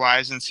see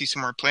otherwise and see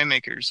some more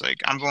playmakers.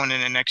 Like, I'm going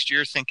into next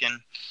year thinking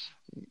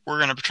we're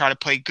going to try to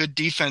play good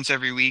defense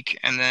every week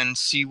and then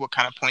see what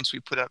kind of points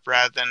we put up,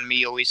 rather than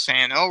me always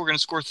saying, oh, we're going to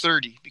score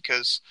 30,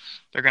 because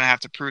they're going to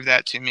have to prove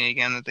that to me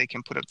again, that they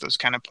can put up those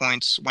kind of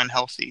points when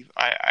healthy.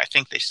 I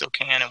think they still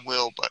can and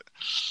will, but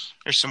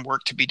there's some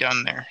work to be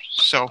done there.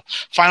 So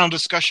final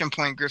discussion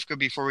point, Grifka,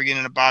 before we get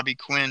into Bobby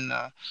Quinn,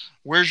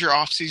 where's your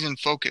off-season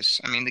focus?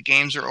 I mean, the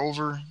games are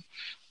over.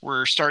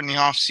 We're starting the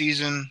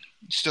off-season,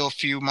 still a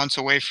few months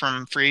away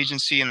from free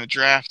agency and the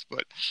draft,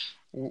 but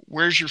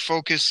where's your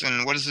focus,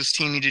 and what does this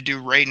team need to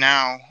do right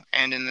now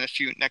and in the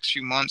next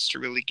few months to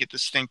really get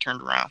this thing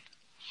turned around?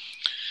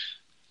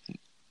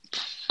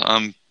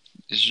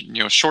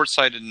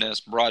 Short-sightedness,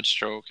 broad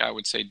stroke, I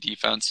would say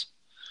defense.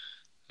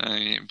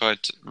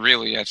 But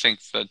really, I think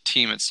the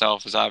team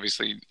itself is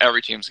obviously,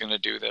 every team's going to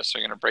do this.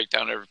 They're going to break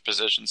down every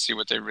position, see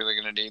what they're really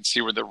going to need, see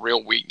where the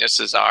real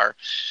weaknesses are.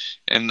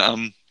 And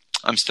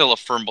I'm still a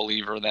firm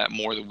believer that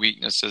more of the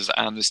weaknesses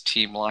on this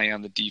team lie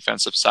on the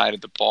defensive side of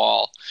the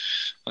ball,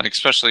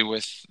 especially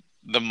with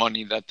the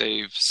money that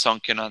they've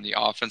sunk in on the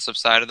offensive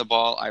side of the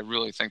ball. I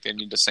really think they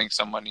need to sink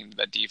some money into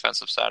that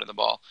defensive side of the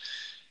ball.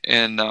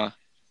 And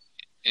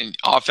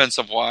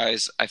offensive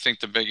wise, I think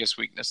the biggest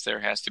weakness there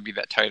has to be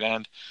that tight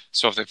end.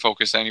 So if they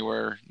focus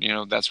anywhere,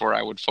 that's where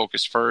I would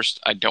focus first.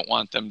 I don't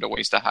want them to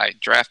waste a high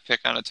draft pick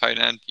on a tight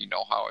end. You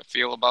know how I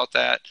feel about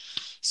that.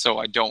 So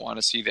I don't want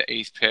to see the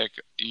 8th pick,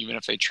 even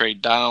if they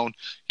trade down,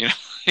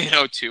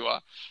 to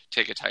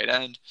take a tight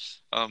end.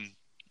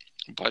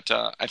 But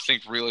I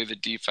think really the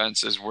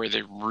defense is where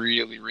they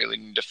really, really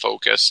need to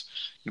focus.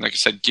 And like I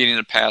said, getting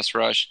a pass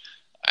rush,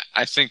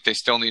 I think they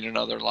still need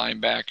another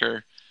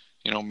linebacker,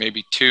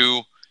 maybe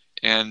 2,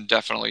 and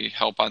definitely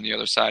help on the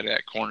other side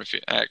at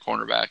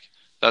cornerback.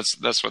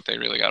 That's what they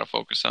really got to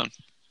focus on.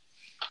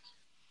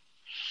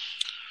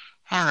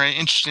 All right,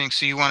 interesting.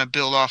 So you want to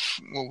build off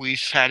what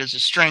we've had as a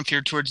strength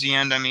here towards the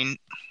end. I mean,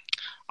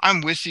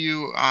 I'm with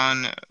you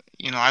on,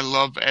 I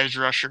love edge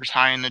rushers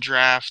high in the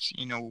draft.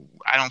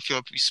 I don't feel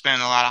like we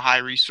spend a lot of high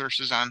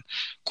resources on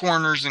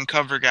corners and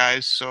cover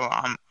guys, so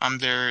I'm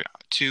there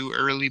too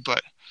early,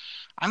 but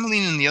I'm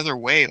leaning the other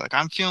way. Like,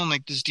 I'm feeling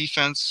like this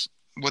defense,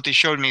 what they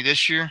showed me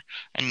this year,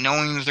 and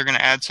knowing that they're going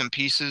to add some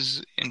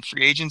pieces in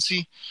free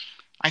agency,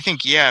 I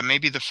think,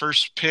 maybe the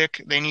first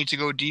pick they need to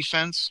go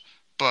defense,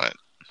 but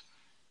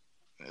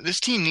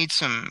this team needs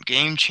some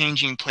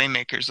game-changing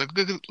playmakers.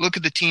 Look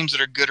at the teams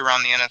that are good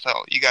around the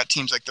NFL. You got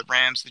teams like the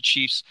Rams, the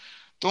Chiefs.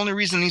 The only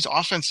reason these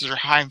offenses are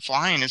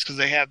high-flying is because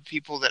they have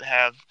people that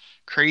have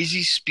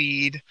crazy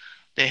speed.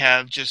 They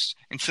have just,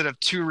 instead of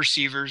 2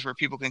 receivers where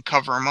people can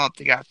cover them up,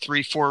 they got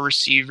 3, 4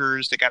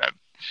 receivers. They got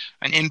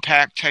an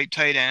impact-type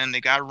tight end.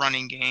 They got a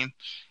running game.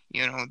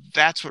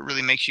 That's what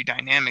really makes you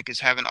dynamic, is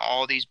having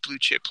all these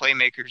blue-chip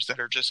playmakers that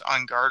are just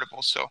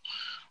unguardable. So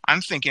I'm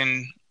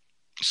thinking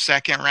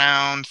 2nd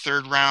round,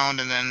 3rd round,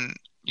 and then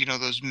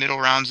those middle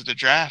rounds of the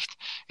draft.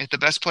 If the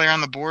best player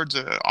on the board's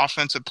an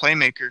offensive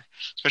playmaker,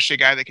 especially a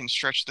guy that can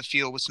stretch the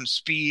field with some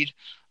speed,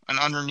 an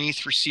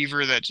underneath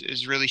receiver that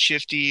is really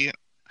shifty,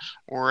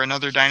 or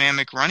another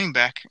dynamic running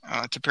back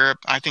to pair up,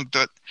 I think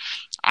that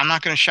I'm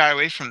not going to shy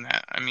away from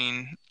that. I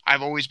mean,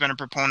 I've always been a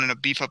proponent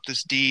of beef up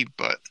this D,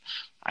 but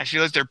I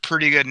feel like they're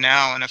pretty good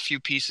now, and a few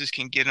pieces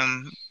can get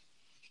them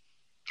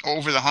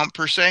over the hump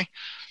per se.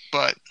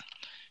 But,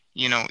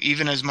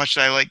 even as much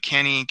as I like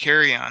Kenny and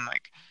Kerryon,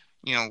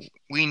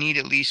 we need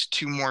at least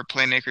two more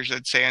playmakers,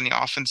 I'd say, on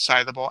the offense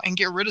side of the ball and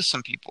get rid of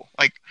some people.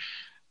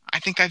 I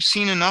think I've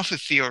seen enough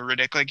of Theo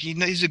Riddick.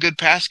 He's a good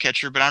pass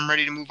catcher, but I'm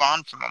ready to move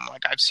on from him.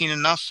 I've seen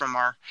enough from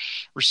our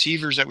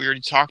receivers that we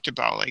already talked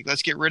about.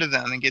 Let's get rid of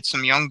them and get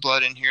some young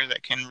blood in here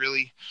that can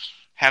really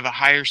have a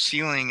higher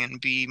ceiling and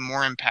be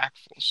more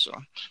impactful. So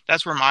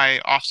that's where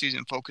my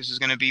offseason focus is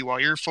going to be while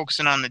you're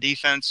focusing on the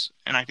defense.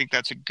 And I think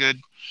that's a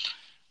good,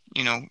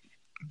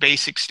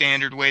 basic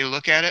standard way to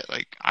look at it.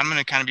 I'm going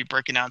to kind of be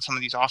breaking down some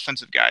of these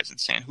offensive guys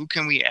and saying, who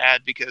can we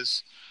add?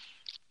 Because,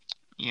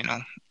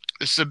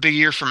 this is a big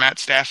year for Matt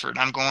Stafford.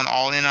 I'm going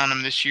all in on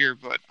him this year,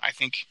 but I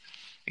think,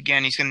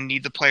 again, he's going to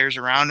need the players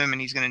around him,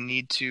 and he's going to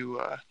need to,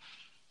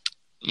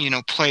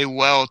 play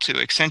well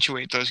to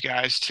accentuate those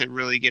guys to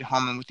really get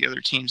humming with the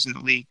other teams in the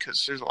league,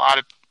 because there's a lot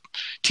of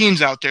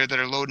teams out there that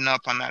are loading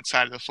up on that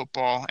side of the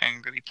football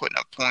and going to be putting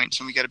up points,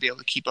 and we got to be able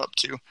to keep up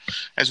to,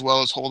 as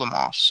well as hold them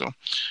off. So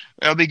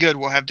that'll be good.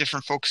 We'll have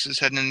different focuses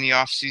heading in the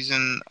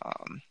offseason.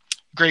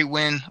 Great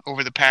win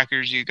over the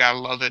Packers. You got to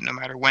love it no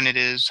matter when it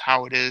is,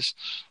 how it is.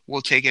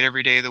 We'll take it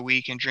every day of the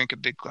week and drink a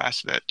big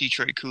glass of that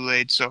Detroit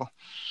Kool-Aid. So,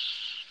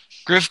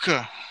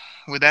 Grifka,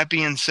 with that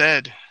being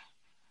said,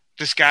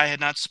 this guy had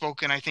not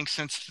spoken, I think,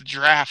 since the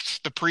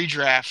draft, the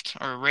pre-draft,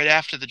 or right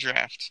after the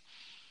draft.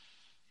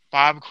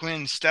 Bob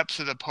Quinn stepped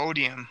to the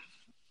podium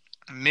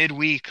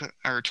midweek,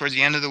 or towards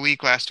the end of the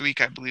week last week,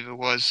 I believe it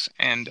was,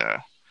 and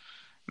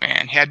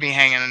man, had me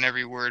hanging on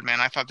every word, man.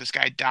 I thought this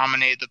guy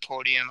dominated the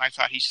podium. I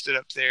thought he stood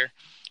up there,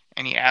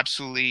 and he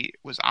absolutely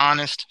was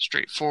honest,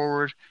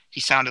 straightforward.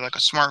 He sounded like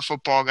a smart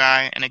football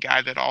guy, and a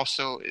guy that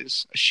also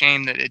is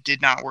ashamed that it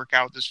did not work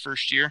out this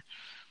first year.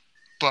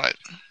 But,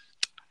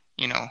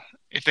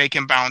 if they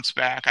can bounce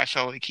back, I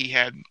felt like he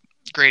had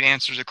great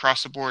answers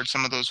across the board.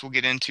 Some of those we'll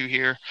get into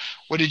here.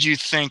 What did you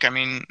think? I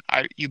mean,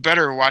 you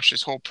better watch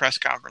this whole press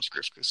conference,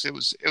 Griff, because it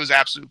was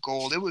absolute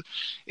gold.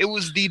 It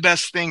was the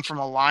best thing from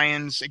a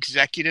Lions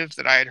executive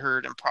that I had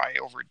heard in probably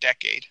over a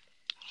decade,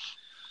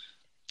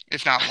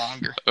 if not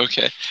longer.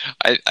 Okay,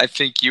 I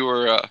think you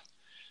were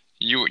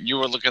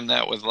looking at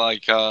that with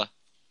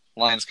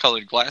Lions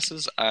colored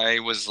glasses. I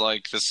was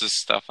like, this is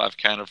stuff I've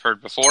kind of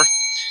heard before.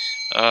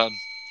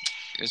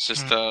 It's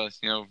just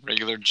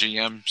regular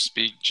GM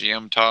speak,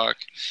 GM talk,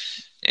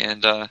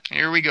 and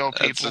here we go,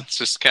 people. That's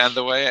just kind of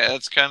the way.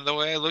 That's kind of the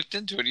way I looked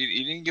into it.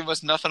 He didn't give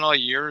us nothing all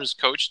year. His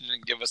coach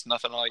didn't give us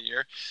nothing all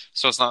year.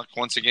 So it's not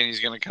once again he's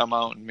going to come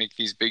out and make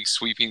these big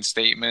sweeping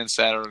statements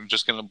that are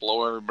just going to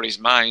blow everybody's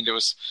mind. It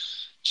was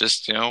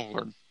just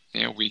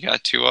we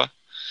got to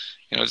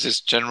it's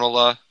just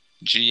general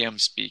GM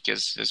speak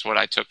is what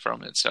I took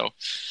from it. So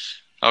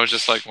I was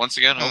just like, once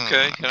again,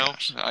 okay,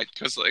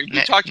 because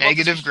we talked about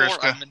negative this before.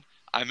 Grifka.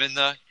 I'm in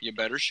the you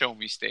better show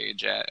me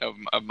stage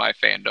of my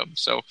fandom.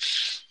 So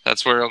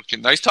that's where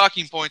nice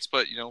talking points,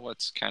 but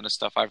what's kind of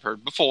stuff I've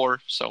heard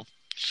before. So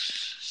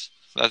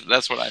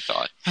that's what I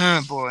thought.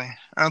 Oh boy.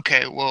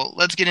 Okay, well,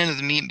 let's get into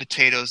the meat and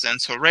potatoes then.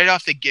 So right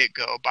off the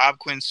get-go, Bob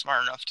Quinn's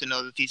smart enough to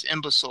know that these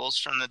imbeciles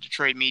from the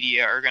Detroit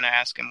media are going to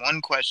ask him one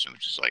question,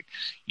 which is like,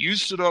 you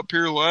stood up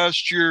here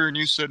last year and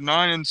you said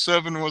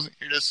 9-7 wasn't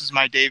here. This is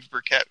my Dave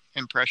Burkett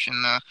impression,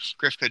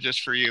 Grifka, just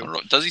for you.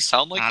 Does he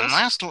sound like this?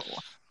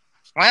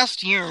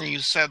 Last year you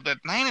said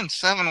that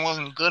 9-7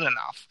 wasn't good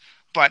enough,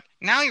 but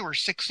now you were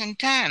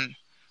 6-10.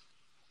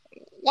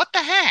 What the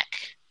heck?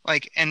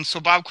 And so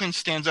Bob Quinn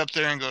stands up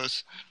there and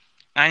goes,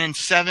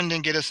 9-7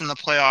 didn't get us in the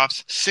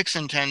playoffs.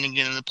 6-10 didn't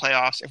get in the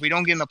playoffs. If we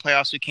don't get in the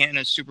playoffs, we can't in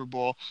a Super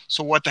Bowl.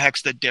 So what the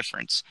heck's the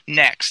difference?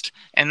 Next.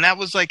 And that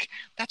was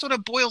that's what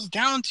it boils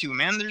down to,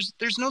 man.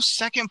 There's no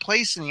second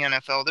place in the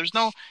NFL. There's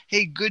no,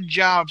 hey, good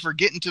job for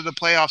getting to the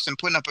playoffs and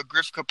putting up a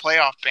Grifka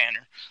playoff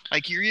banner.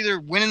 You're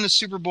either winning the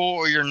Super Bowl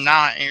or you're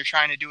not, and you're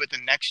trying to do it the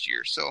next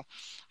year. So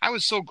I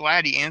was so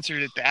glad he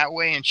answered it that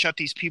way and shut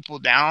these people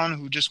down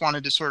who just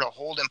wanted to sort of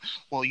hold him.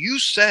 Well, you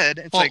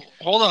said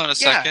hold on a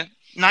second.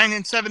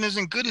 9-7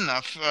 isn't good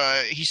enough.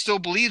 He still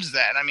believes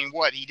that. I mean,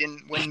 what? He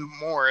didn't win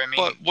more. I mean,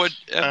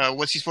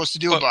 what's he supposed to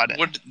do about it?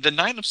 Would the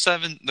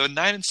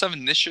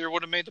 9-7 this year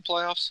would have made the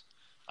playoffs?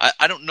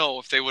 I don't know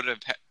if they would have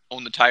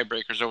owned the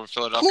tiebreakers over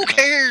Philadelphia. Who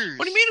cares?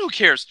 What do you mean? Who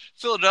cares?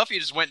 Philadelphia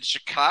just went to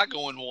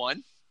Chicago and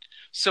won.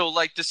 So,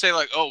 to say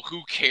oh,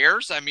 who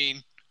cares? I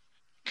mean,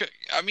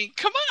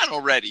 come on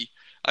already.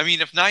 I mean,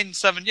 if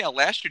 9-7,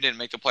 last year didn't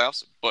make the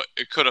playoffs, but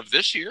it could have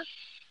this year.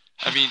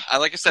 I mean,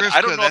 like I said, Grifka,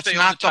 I don't know if they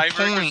own the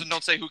tiebreakers point. and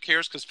don't say who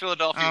cares because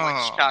Philadelphia went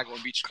to Chicago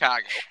and beat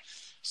Chicago.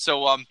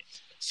 So,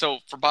 so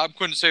for Bob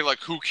Quinn to say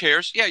who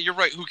cares? Yeah, you're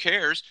right. Who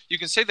cares? You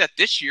can say that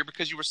this year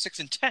because you were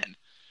 6-10.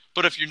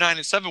 But if you're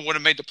 9-7, would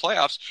have made the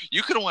playoffs,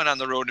 you could have went on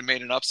the road and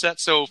made an upset.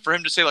 So for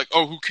him to say like,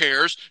 "Oh, who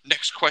cares?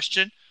 Next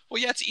question."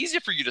 Well, yeah, it's easy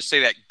for you to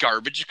say that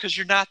garbage because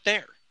you're not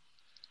there.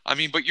 I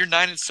mean, but you're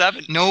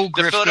 9-7. No, The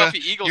Grifka,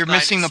 Philadelphia Eagles, you're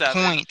missing the 9-7,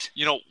 point.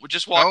 You know,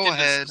 just walked Go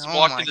ahead. Oh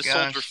walked my into gosh.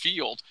 Soldier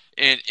Field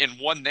and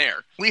won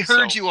there. We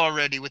heard So, you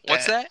already with that.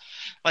 What's that?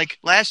 Like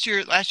last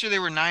year they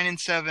were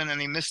 9-7 and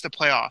they missed the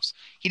playoffs.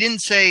 He didn't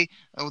say,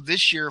 "Oh,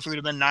 this year if we would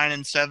have been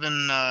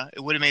 9-7,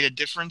 it would have made a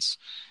difference."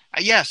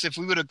 Yes, if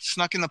we would have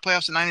snuck in the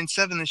playoffs at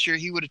 9-7 this year,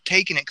 he would have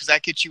taken it because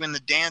that gets you in the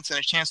dance and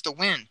a chance to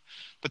win.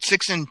 But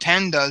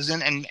 6-10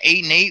 doesn't, and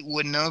 8-8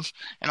 wouldn't have,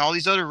 and all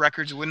these other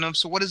records wouldn't have.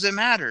 So what does it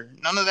matter?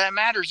 None of that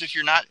matters if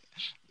you're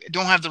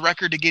don't have the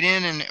record to get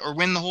in or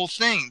win the whole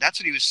thing. That's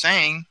what he was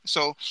saying.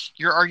 So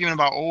your argument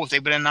about if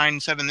they've been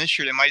 9-7 this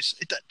year, they might.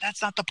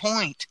 That's not the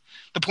point.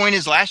 The point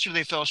is last year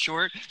they fell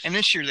short, and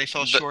this year they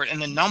fell short.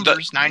 And the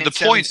numbers 9-7,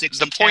 6-10,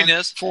 the point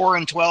is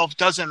 4-12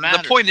 doesn't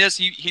matter. The point is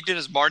he did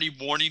his Marty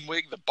Warning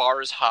wig, the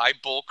bar is high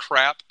bull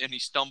crap, and he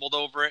stumbled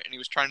over it, and he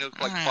was trying to look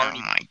like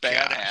Barney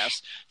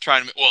badass,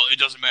 trying to. Well, it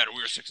doesn't matter.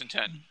 We were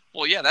 6-10.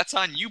 Well, yeah, that's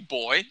on you,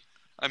 boy.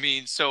 I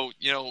mean, so,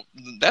 you know,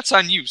 that's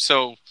on you.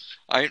 So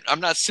I'm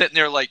not sitting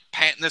there like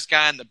patting this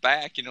guy on the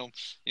back, you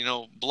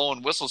know,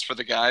 blowing whistles for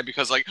the guy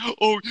because like,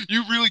 "Oh,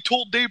 you really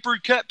told Dave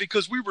Burkett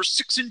because we were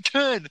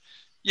 6-10.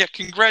 Yeah,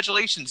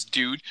 congratulations,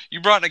 dude. You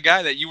brought in a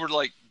guy that you were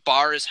like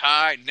bar is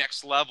high,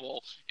 next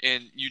level,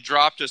 and you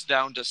dropped us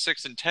down to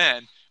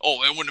 6-10.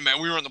 Oh, it wouldn't have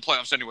mattered. We were in the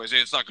playoffs anyways. Hey,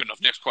 it's not good enough.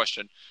 Next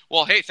question.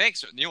 Well, hey,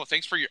 thanks. You know,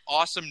 thanks for your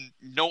awesome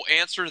no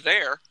answer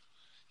there.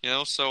 You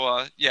know,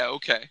 so yeah,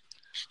 okay.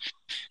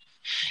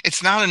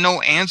 It's not a no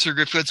answer,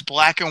 Griffith. It's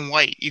black and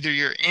white. Either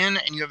you're in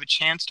and you have a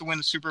chance to win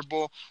the Super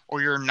Bowl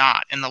or you're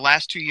not. In the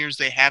last 2 years,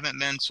 they haven't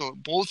been. So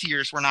both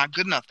years were not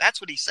good enough.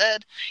 That's what he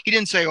said. He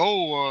didn't say,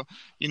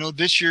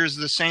 this year is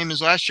the same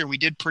as last year. We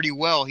did pretty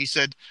well. He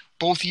said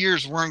both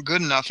years weren't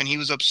good enough, and he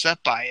was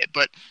upset by it.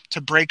 But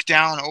to break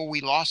down, we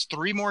lost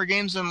 3 more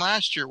games than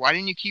last year. Why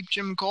didn't you keep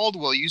Jim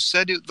Caldwell? You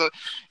said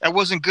that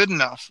wasn't good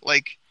enough.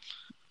 Like,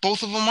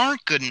 both of them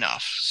aren't good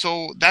enough.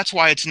 So that's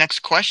why it's next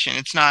question.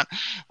 It's not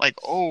like,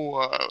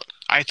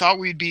 I thought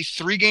we'd be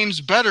 3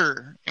 games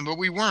better, but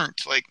we weren't.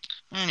 Like,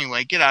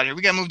 anyway, get out of here.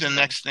 We got to move to the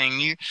next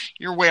thing.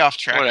 You're way off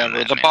track. Whatever. On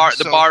that, the man.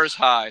 bar is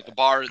high. The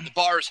bar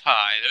is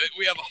high.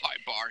 We have a high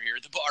bar here.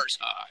 The bar's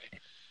high.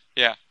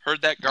 Yeah,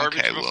 heard that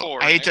garbage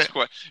before. I hate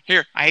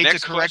to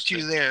correct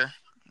you there.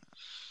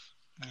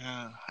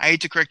 I hate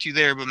to correct you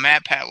there, but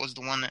Matt Pat was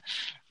the one that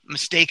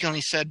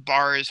mistakenly said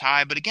bar is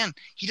high. But again,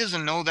 he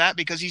doesn't know that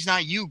because he's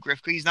not you,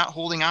 Grifka. He's not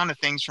holding on to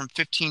things from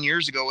 15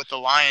 years ago with the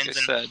Lions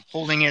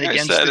holding it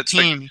against the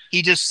team.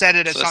 He just said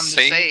it as something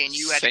to say, and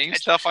you had same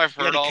stuff I've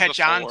heard all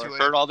before. I've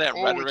heard all that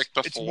rhetoric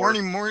before. It's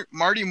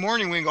Marty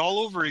Morningwing all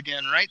over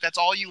again, right? That's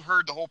all you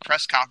heard. The whole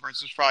press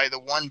conference was probably the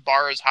one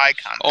bar is high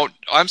comment. Oh,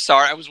 I'm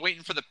sorry. I was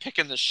waiting for the pick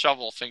and the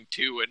shovel thing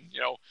too, and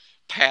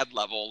pad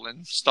level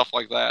and stuff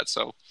like that.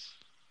 So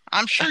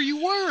I'm sure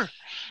you were.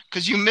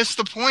 Because you missed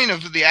the point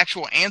of the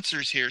actual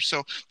answers here.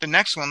 So the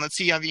next one, let's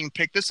see how you can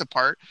pick this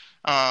apart.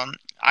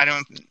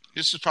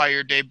 This is probably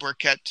your Dave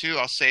Burkett too.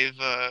 I'll save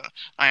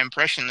my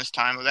impression this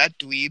time of that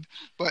dweeb.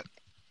 But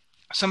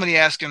somebody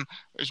asked him,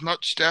 "Is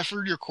Matt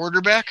Stafford your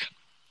quarterback?"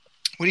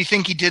 What do you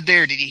think he did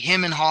there? Did he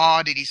hem and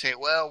haw? Did he say,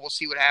 "Well, we'll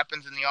see what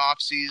happens in the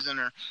offseason,"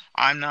 or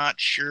 "I'm not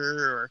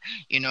sure,"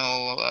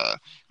 or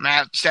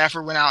Matt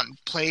Stafford went out and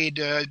played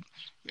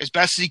as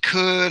best as he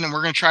could, and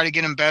we're going to try to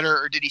get him better?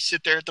 Or did he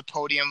sit there at the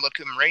podium, look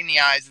him right in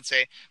the eyes, and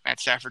say, "Matt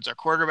Stafford's our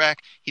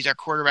quarterback. He's our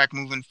quarterback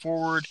moving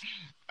forward."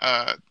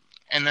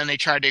 And then they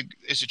tried to,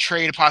 is a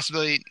trade a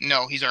possibility?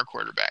 No, he's our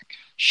quarterback.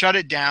 Shut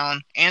it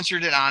down,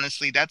 answered it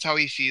honestly. That's how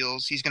he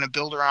feels. He's going to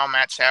build around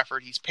Matt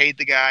Stafford. He's paid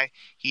the guy.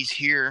 He's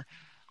here.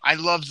 I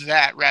loved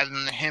that rather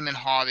than the hem and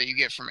haw that you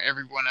get from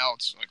everyone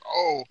else. Like,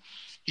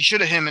 he should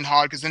have hem and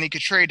hawed because then he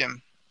could trade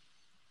him.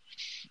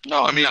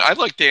 No, I mean, I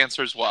like the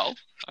answer as well.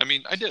 I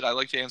mean, I did. I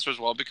like the answer as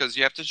well because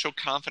you have to show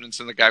confidence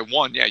in the guy.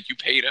 1, yeah, you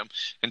paid him,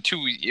 and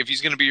 2, if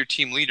he's going to be your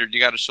team leader, you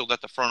got to show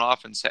that the front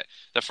office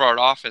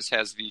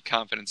has the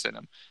confidence in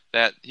him,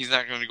 that he's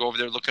not going to go over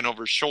there looking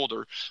over his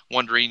shoulder,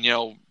 wondering,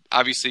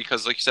 obviously,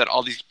 because like you said,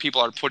 all these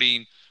people are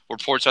putting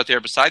reports out there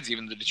besides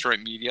even the Detroit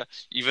media,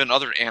 even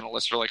other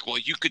analysts are like, well,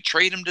 you could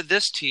trade him to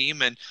this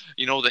team and,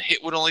 the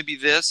hit would only be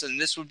this and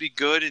this would be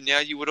good. And yeah,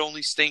 you would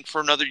only stink for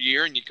another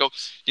year. And you go,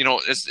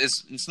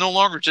 it's no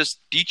longer just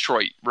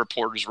Detroit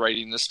reporters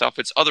writing this stuff.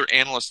 It's other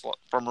analysts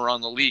from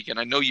around the league. And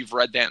I know you've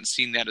read that and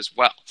seen that as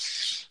well.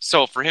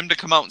 So for him to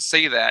come out and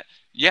say that,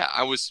 yeah,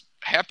 I was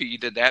happy he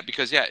did that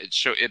because yeah,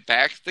 it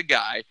backed the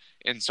guy.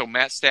 And so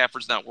Matt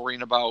Stafford's not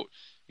worrying about,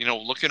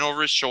 looking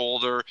over his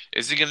shoulder.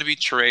 Is he going to be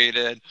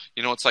traded?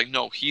 It's like,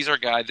 no, he's our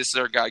guy. This is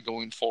our guy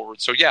going forward.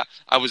 So, yeah,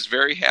 I was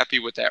very happy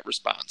with that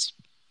response.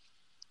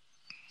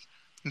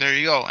 There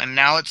you go. And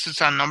now it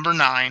sits on number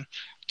 9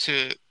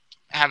 to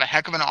have a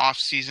heck of an off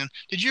season.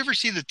 Did you ever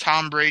see the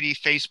Tom Brady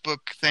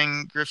Facebook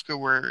thing, Grifka,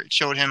 where it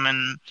showed him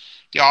in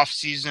the off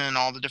season and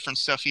all the different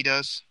stuff he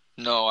does?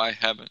 No, I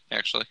haven't,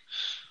 actually.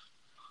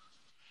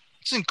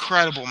 It's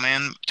incredible,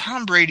 man.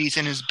 Tom Brady's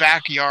in his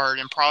backyard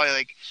and probably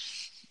like,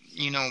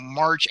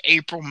 March,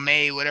 April,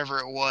 May, whatever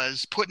it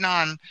was,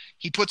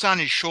 he puts on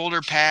his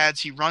shoulder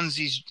pads. He runs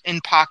these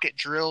in-pocket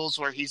drills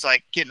where he's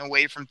like getting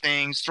away from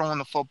things, throwing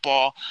the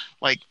football.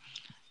 Like,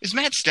 is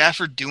Matt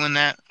Stafford doing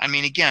that? I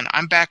mean, again,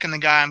 I'm backing the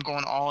guy. I'm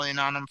going all in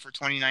on him for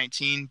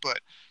 2019, but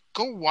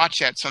go watch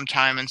that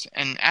sometime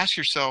and ask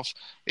yourself,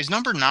 is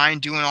number 9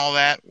 doing all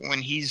that when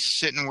he's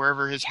sitting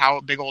wherever his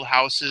big old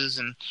house is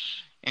and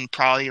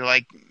probably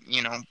like,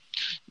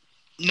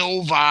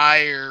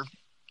 Novi or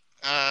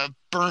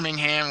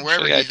Birmingham,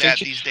 wherever he's at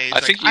these days.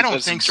 I think he I don't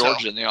lives think in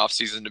Georgia in the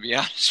offseason, to be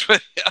honest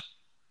with you.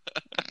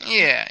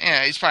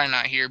 Yeah, he's probably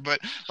not here. But,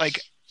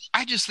 like,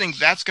 I just think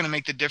that's going to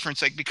make the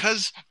difference. Like,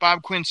 because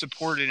Bob Quinn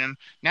supported him,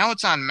 now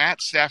it's on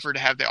Matt Stafford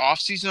to have the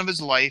offseason of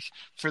his life,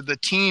 for the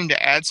team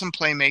to add some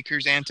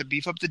playmakers and to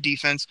beef up the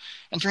defense,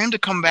 and for him to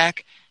come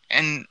back,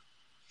 and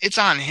it's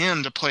on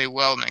him to play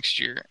well next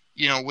year,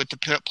 with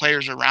the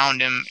players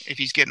around him if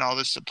he's getting all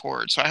this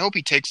support. So I hope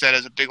he takes that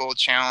as a big old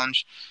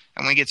challenge.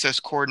 And when he gets this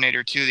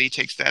coordinator, too, that he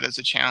takes that as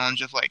a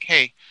challenge of like,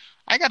 hey,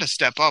 I got to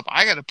step up.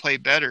 I got to play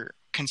better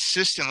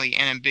consistently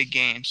and in big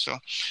games. So,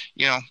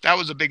 that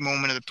was a big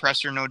moment of the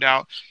presser, no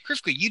doubt.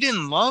 Krifka, you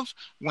didn't love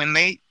when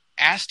they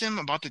asked him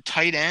about the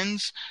tight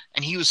ends,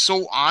 and he was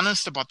so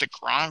honest about the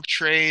Gronk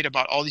trade,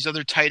 about all these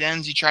other tight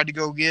ends he tried to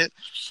go get,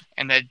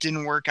 and that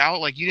didn't work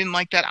out. Like, you didn't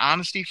like that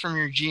honesty from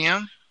your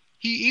GM?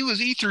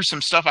 He threw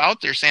some stuff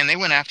out there saying they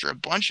went after a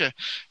bunch of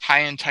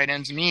high-end tight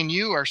ends. Me and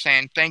you are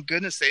saying, thank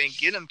goodness they didn't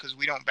get them because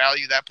we don't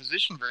value that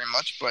position very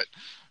much. But,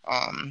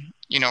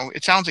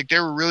 it sounds like they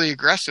were really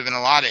aggressive in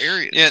a lot of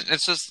areas. Yeah,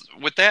 it's just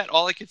with that,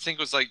 all I could think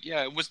was like,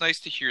 yeah, it was nice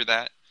to hear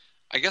that.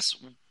 I guess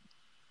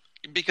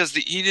because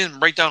he didn't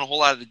break down a whole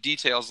lot of the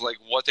details, like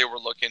what they were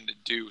looking to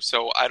do.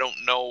 So I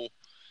don't know,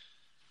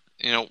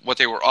 what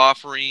they were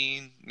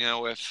offering,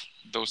 if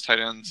those tight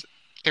ends.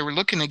 They were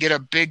looking to get a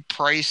big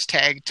price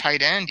tag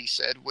tight end, he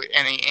said.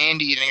 And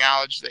Andy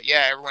acknowledged that,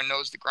 yeah, everyone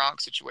knows the Gronk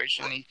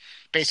situation. He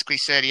basically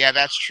said, yeah,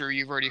 that's true.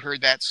 You've already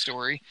heard that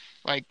story.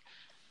 Like,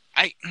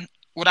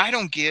 what I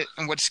don't get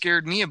and what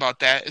scared me about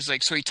that is,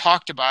 like, so he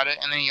talked about it,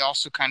 and then he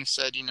also kind of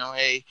said,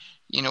 hey,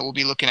 we'll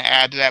be looking to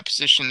add to that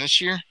position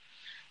this year.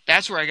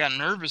 That's where I got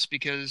nervous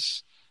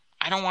because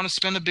I don't want to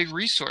spend a big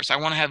resource. I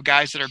want to have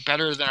guys that are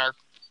better than our,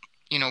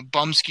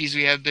 bumskis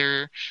we had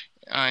there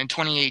in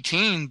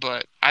 2018,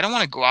 but I don't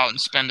want to go out and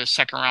spend a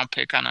second-round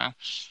pick on a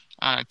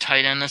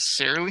tight end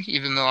necessarily,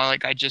 even though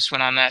I just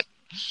went on that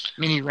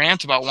mini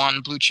rant about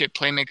wanting blue-chip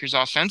playmakers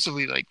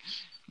offensively. Like,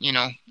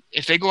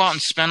 if they go out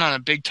and spend on a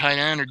big tight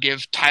end or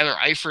give Tyler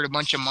Eifert a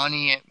bunch of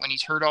money when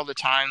he's hurt all the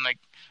time, like,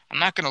 I'm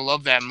not going to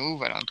love that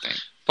move, I don't think.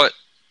 But,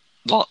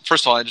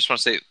 first of all, I just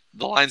want to say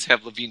the Lions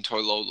have Levine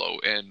Toilolo,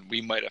 and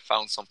we might have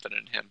found something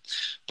in him.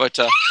 But,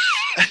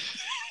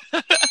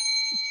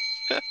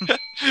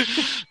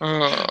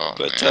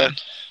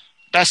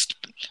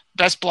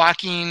 best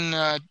blocking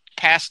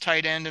pass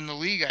tight end in the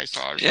league, I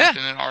saw, or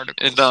something in an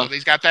article. And, so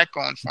he's got that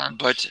going for him.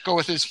 But go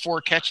with his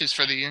 4 catches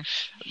for the year.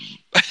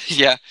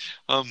 Yeah.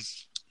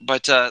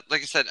 But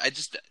like I said,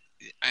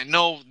 I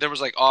know there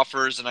was like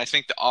offers, and I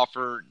think the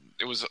offer,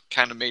 it was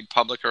kind of made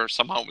public or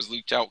somehow it was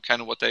leaked out,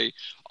 kind of what they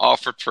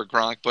offered for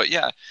Gronk. But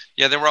yeah,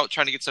 they were out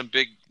trying to get some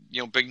big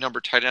number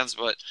tight ends,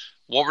 but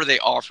what were they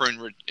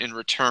offering in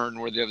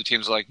return where the other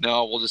teams were like,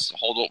 no, we'll just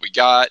hold what we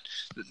got?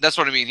 That's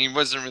what I mean. He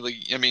wasn't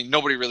really,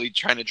 nobody really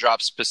trying to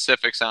drop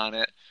specifics on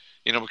it,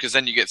 because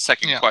then you get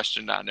second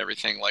questioned on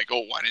everything. Like,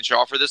 oh, why didn't you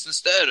offer this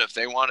instead? If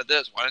they wanted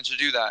this, why didn't you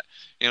do that?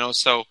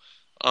 So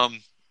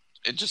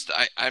it just,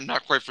 I'm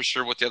not quite for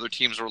sure what the other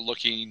teams were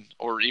looking,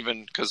 or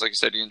even, because like I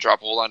said, you didn't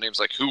drop a whole lot of names.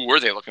 Like, who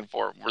were they looking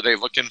for? Were they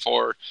looking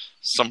for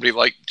somebody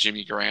like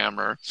Jimmy Graham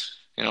or,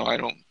 I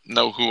don't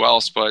know who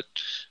else, but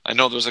I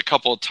know there's a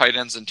couple of tight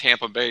ends in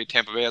Tampa Bay.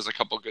 Tampa Bay has a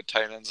couple of good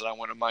tight ends, and I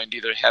wouldn't mind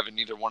having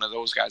either one of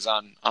those guys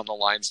on the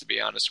lines, to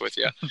be honest with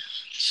you.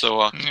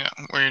 So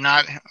where you're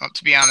not,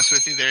 to be honest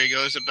with you, there you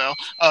go, Isabel.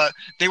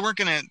 They're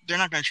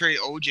not gonna trade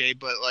OJ,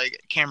 but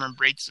like Cameron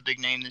Brate's a big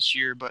name this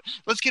year. But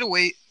let's get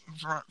away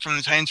from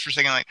the Titans for a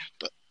second. Like,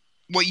 but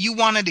what you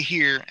wanted to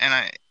hear, and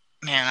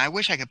I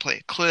wish I could play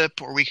a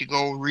clip, or we could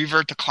go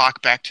revert the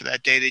clock back to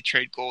that day they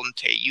trade Golden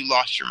Tate. You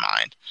lost your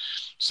mind.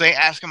 So they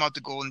asked him about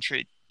the Golden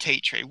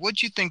Tate trade.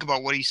 What'd you think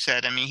about what he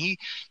said? I mean,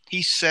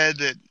 he said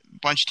that a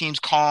bunch of teams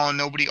calling,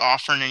 nobody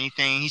offering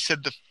anything. He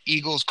said the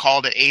Eagles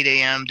called at 8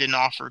 a.m., didn't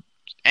offer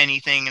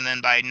anything, and then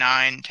by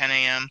 9, 10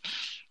 a.m.,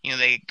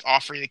 they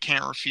offer you, they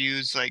can't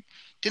refuse. Like,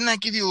 didn't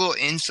that give you a little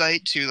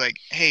insight to, like,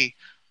 hey,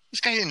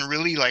 this guy didn't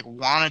really, like,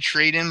 want to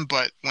trade him,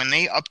 but when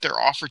they upped their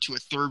offer to a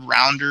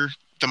third-rounder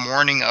the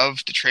morning of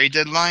the trade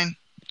deadline,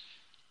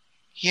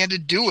 he had to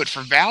do it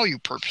for value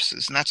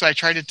purposes, and that's what I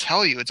tried to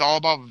tell you. It's all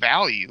about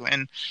value,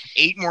 and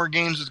 8 more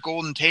games with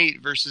Golden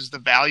Tate versus the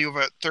value of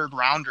a third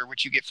rounder,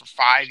 which you get for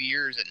 5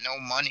 years at no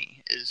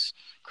money, is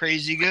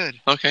crazy good.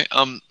 Okay.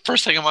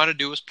 First thing I want to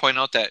do is point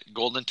out that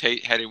Golden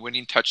Tate had a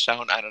winning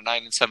touchdown on a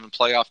 9-7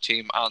 playoff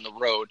team on the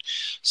road.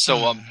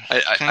 So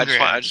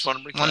I just want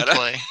to bring that up.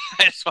 I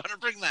just want to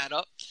bring that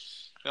up.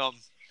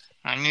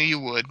 I knew you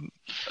would.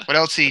 What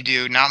else did he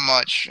do? Not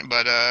much,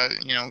 but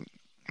of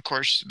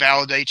course,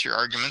 validate your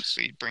arguments.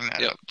 So you bring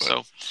that up. But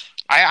So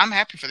I'm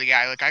happy for the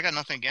guy. Like, I got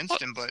nothing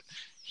against him, but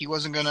he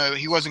wasn't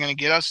gonna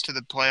get us to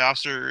the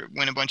playoffs or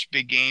win a bunch of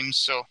big games.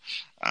 So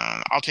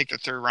I'll take the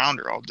third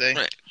rounder all day.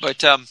 right,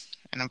 but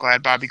And I'm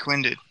glad Bobby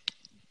Quinn did.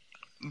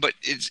 But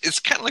it's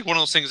kind of like one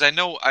of those things. I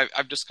know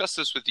I've discussed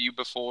this with you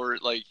before,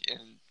 like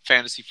in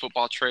fantasy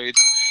football trades.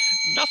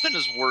 Nothing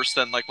is worse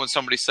than like when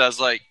somebody says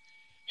like,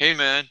 "Hey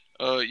man,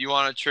 you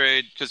want to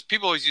trade?" Because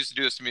people always used to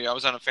do this to me. I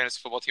was on a fantasy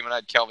football team and I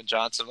had Calvin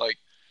Johnson. Like,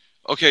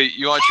 okay,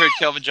 you want to trade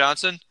Calvin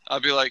Johnson?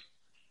 I'd be like,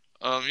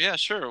 yeah,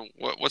 sure.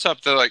 What's up?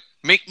 They're like,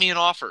 make me an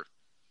offer.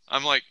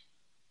 I'm like,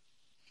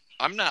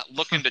 I'm not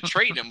looking to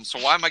trade him, so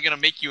why am I going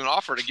to make you an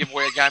offer to give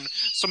away a guy?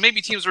 So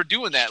maybe teams were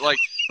doing that. Like,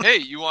 hey,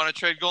 you want to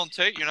trade Golden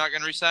Tate? You're not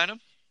going to re-sign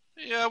him?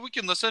 Yeah, we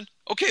can listen.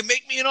 Okay,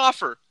 make me an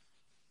offer.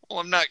 Well,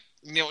 I'm not,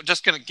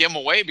 just going to give him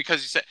away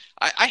because you said.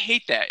 I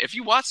hate that. If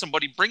you want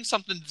somebody, bring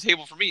something to the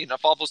table for me. And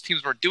if all those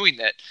teams were doing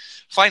that,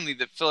 finally,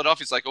 the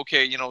Philadelphia's like,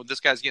 okay, this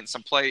guy's getting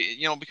some play.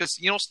 Because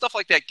stuff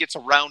like that gets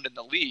around in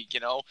the league.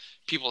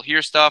 People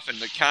hear stuff and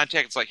the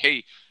contact. It's like,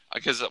 hey.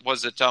 Because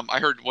I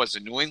heard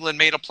New England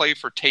made a play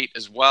for Tate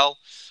as well,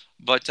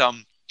 but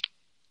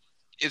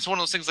it's one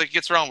of those things like it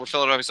gets around where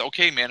Philadelphia's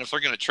okay, man. If they're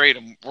going to trade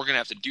him, we're going to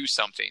have to do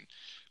something.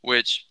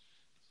 Which,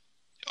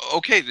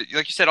 okay,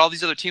 like you said, all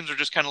these other teams are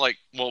just kind of like,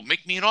 well,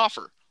 make me an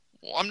offer.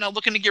 Well, I'm not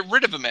looking to get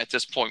rid of him at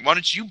this point. Why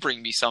don't you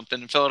bring me something?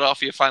 And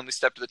Philadelphia finally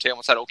stepped to the table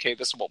and said, okay,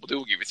 this is what we'll do.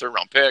 We'll give you a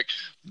third-round pick.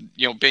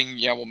 Bing,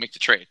 yeah, we'll make the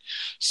trade.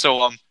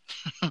 So,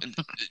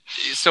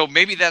 so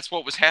maybe that's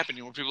what was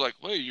happening when people were like,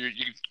 well, you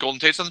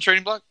Golden Tate's on the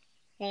trading block?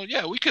 Well,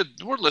 yeah,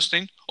 we're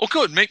listening. Oh,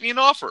 good, make me an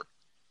offer.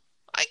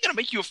 I ain't going to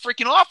make you a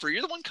freaking offer.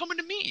 You're the one coming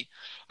to me.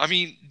 I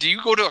mean, do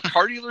you go to a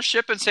car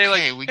dealership and say,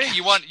 like, hey,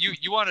 you want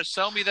to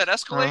sell me that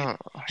Escalade?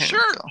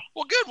 Sure.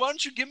 Well, good. Why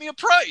don't you give me a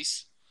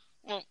price?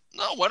 Well,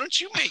 no, why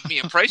don't you make me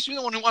a price? You're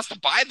the one who wants to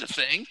buy the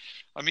thing.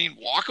 I mean,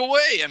 walk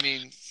away. I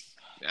mean,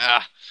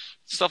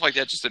 stuff like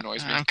that just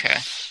annoys me. Okay.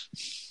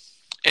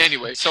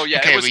 Anyway, so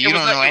yeah, okay, but you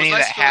don't know any of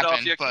that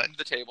happened. But to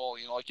the table,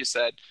 like you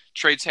said,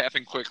 trades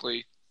happen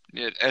quickly.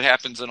 It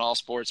happens in all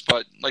sports,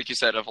 but like you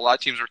said, if a lot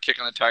of teams were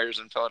kicking the tires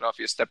and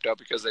Philadelphia stepped up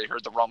because they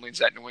heard the rumblings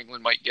that New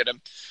England might get him,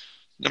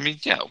 I mean,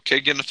 yeah, okay,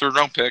 getting a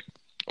third-round pick,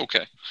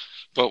 okay.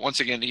 But once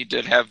again, he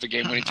did have the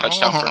game-winning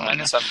touchdown for a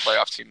 9-7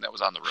 playoff team that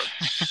was on the road.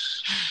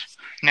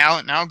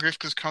 Now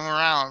Grifka's come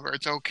around where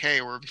it's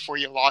okay, where before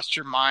you lost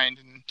your mind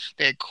and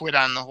they had quit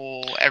on the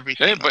whole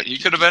everything. Hey, but he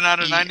could have been on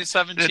a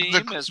 97 team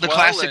as well. The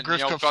classic and,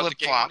 Grifka got the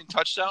game-winning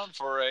touchdown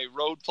for a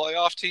road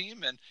playoff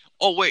team. And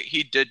oh, wait,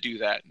 he did do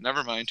that.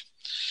 Never mind.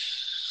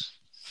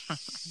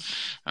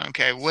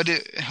 Okay, what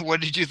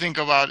did you think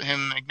about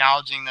him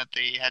acknowledging that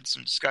they had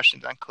some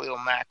discussions on Khalil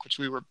Mack, which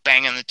we were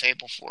banging the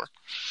table for?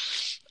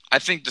 I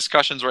think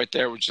discussions right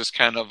there was just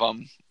kind of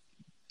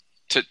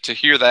to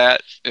hear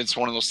that. It's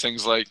one of those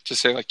things like to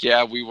say like,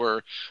 yeah, we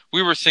were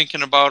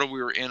thinking about it,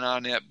 we were in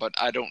on it, but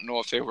I don't know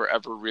if they were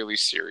ever really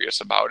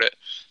serious about it.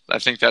 I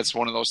think that's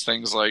one of those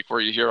things like where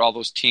you hear all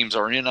those teams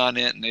are in on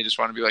it and they just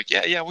want to be like,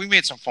 yeah, we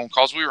made some phone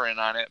calls, we were in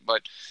on it,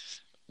 but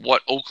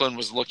what Oakland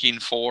was looking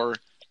for,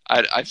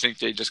 I think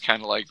they just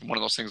kind of like one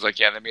of those things like,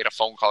 yeah, they made a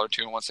phone call or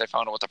two, and once they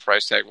found out what the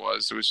price tag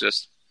was, it was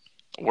just,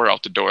 we're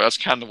out the door. That's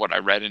kind of what I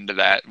read into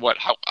that,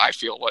 how I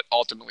feel what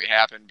ultimately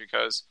happened,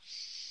 because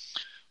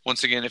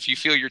once again, if you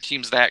feel your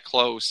team's that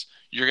close,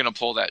 you're going to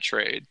pull that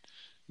trade.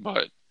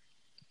 But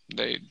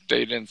they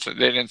didn't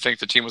think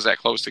the team was that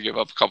close to give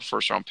up a couple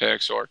first-round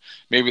picks, or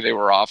maybe they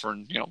were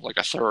offering, like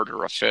a third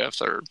or a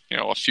fifth or,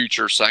 a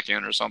future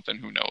second or something,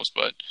 who knows,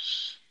 but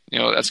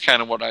that's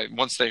kind of what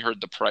once they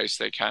heard the price,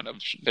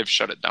 they've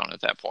shut it down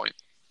at that point.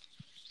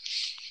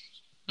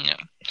 Yeah.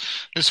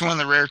 This is one of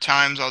the rare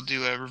times I'll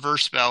do a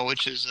reverse spell,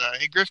 which is,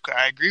 hey, Grifka,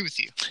 I agree with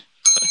you.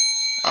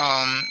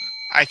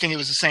 I think it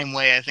was the same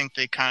way. I think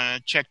they kind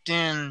of checked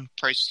in,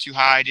 price was too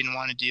high, didn't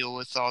want to deal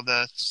with all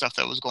the stuff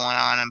that was going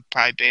on, and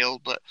probably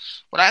bailed. But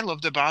what I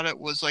loved about it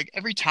was, like,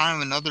 every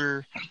time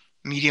another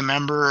media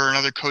member or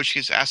another coach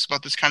gets asked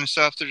about this kind of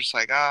stuff, they're just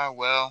like,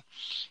 well,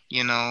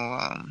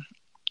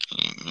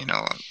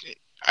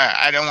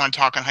 I don't want to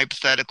talk on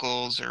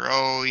hypotheticals or,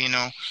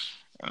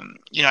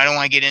 I don't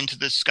want to get into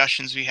the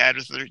discussions we had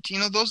with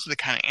those are the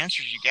kind of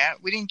answers you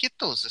get. We didn't get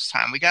those this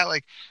time. We got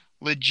like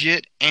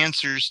legit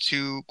answers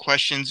to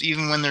questions,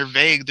 even when they're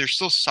vague. There's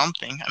still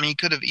something. I mean, he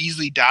could have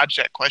easily dodged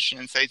that question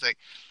and say, like,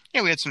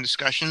 yeah, we had some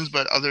discussions,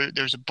 but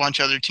there's a bunch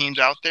of other teams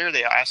out there.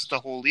 They asked the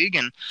whole league,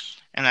 and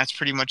that's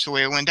pretty much the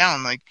way it went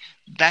down. Like,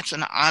 that's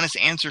an honest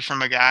answer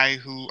from a guy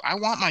who I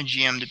want my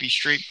GM to be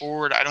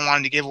straightforward. I don't want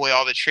him to give away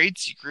all the trade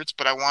secrets,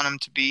 but I want him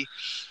to be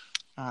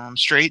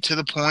straight to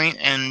the point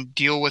and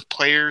deal with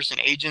players and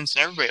agents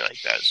and everybody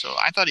like that. So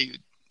I thought he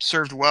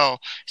served well.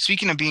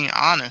 Speaking of being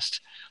honest,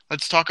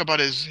 let's talk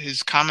about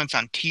his comments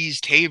on Tease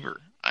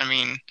Tabor. I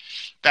mean,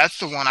 that's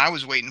the one I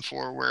was waiting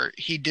for, where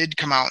he did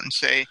come out and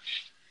say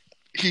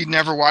he'd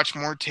never watched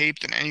more tape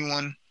than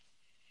anyone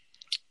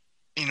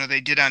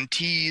they did on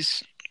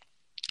Tease.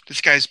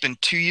 This guy's been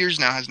 2 years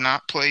now, has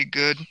not played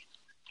good.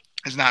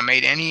 has not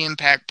made any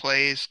impact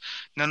plays.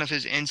 None of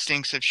his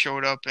instincts have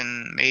showed up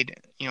and made,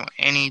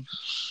 any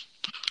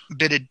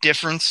bit of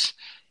difference.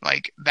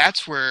 Like,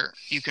 that's where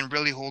you can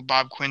really hold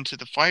Bob Quinn to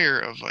the fire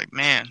of, like,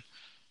 man,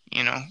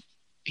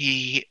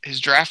 his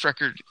draft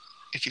record,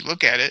 if you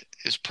look at it,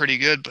 is pretty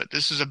good, but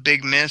this is a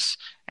big miss,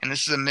 and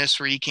this is a miss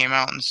where he came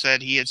out and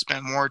said he had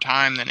spent more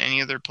time than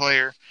any other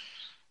player.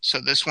 So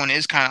this one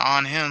is kind of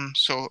on him.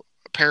 So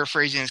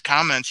paraphrasing his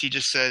comments, he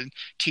just said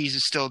Tease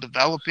is still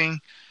developing.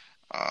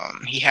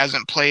 He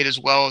hasn't played as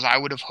well as I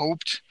would have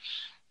hoped.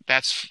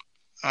 That's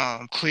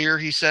clear,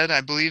 he said,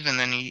 I believe. And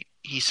then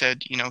he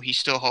said, he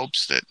still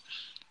hopes that,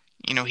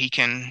 he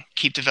can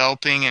keep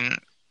developing and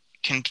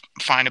can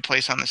find a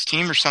place on this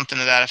team or something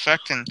to that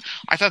effect. And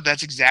I thought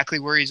that's exactly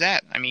where he's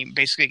at. I mean,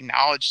 basically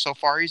acknowledged so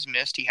far he's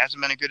missed. He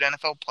hasn't been a good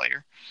NFL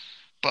player,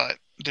 but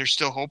they're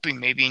still hoping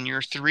maybe in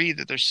year 3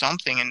 that there's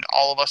something. And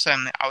all of us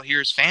out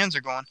here as fans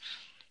are going,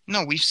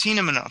 no, we've seen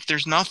him enough.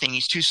 There's nothing.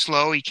 He's too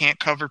slow. He can't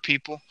cover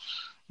people.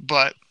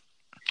 But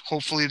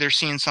hopefully they're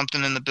seeing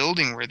something in the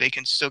building where they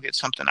can still get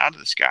something out of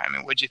this guy. I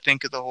mean, what'd you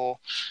think of the whole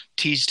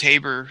Tease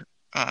Tabor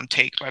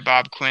take by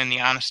Bob Quinn,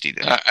 the honesty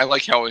there? I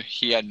like how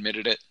he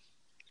admitted it,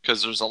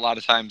 because there's a lot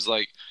of times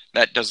like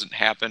that doesn't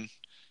happen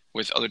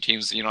with other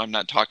teams. I'm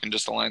not talking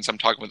just the Lions. I'm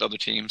talking with other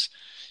teams.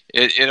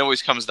 It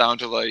always comes down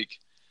to, like,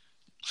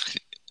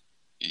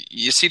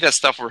 you see that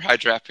stuff where high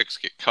draft picks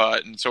get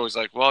cut, and it's always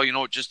like, well,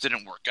 it just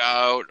didn't work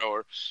out,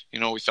 or,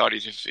 we thought he,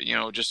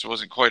 just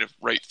wasn't quite a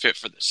right fit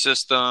for the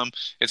system.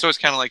 It's always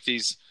kind of like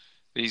these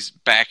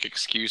back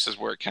excuses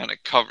where it kind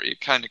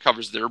of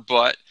covers their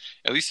butt.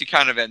 At least he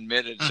kind of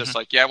admitted it's just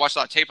like, yeah, I watched a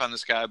lot of tape on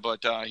this guy,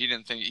 but he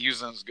didn't think he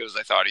was as good as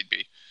I thought he'd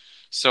be.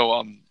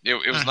 So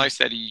it was nice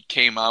that he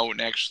came out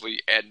and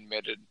actually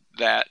admitted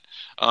that.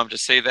 To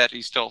say that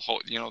he's still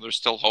there's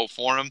still hope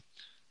for him.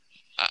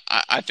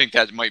 I think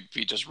that might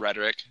be just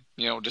rhetoric,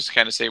 just to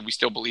kind of say we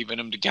still believe in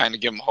him, to kind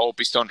of give him hope.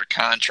 He's still under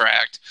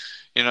contract,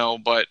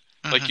 but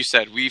like you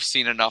said, we've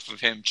seen enough of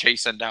him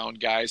chasing down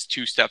guys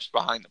 2 steps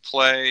behind the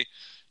play,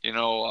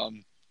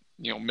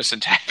 missing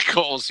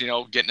tackles,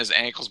 getting his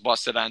ankles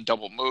busted on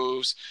double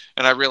moves.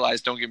 And I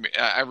realize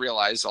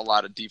a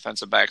lot of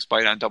defensive backs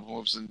bite on double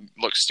moves and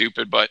look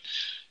stupid, but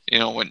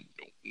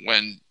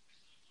when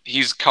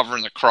he's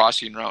covering the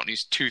crossing route and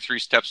he's 2-3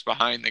 steps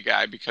behind the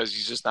guy because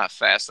he's just not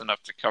fast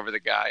enough to cover the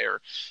guy, or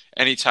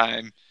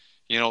anytime,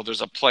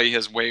 there's a play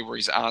his way where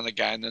he's on the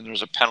guy and then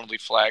there's a penalty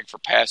flag for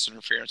pass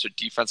interference or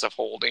defensive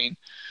holding.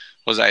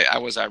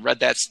 I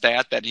read that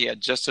stat that he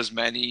had just as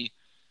many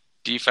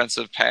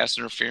defensive pass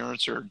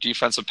interference or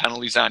defensive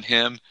penalties on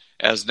him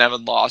as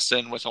Nevin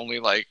Lawson, with only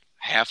like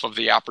half of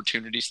the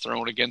opportunities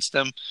thrown against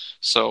him.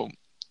 So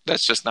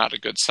that's just not a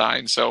good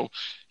sign. So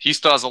he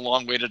still has a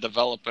long way to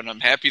develop, and I'm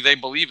happy they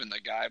believe in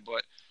the guy,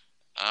 but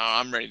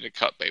I'm ready to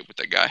cut bait with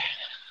the guy.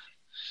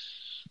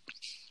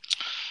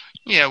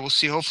 Yeah, we'll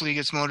see. Hopefully he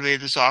gets motivated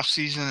this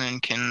offseason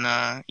and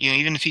can,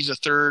 even if he's a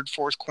 3rd,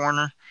 4th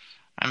corner,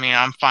 I mean,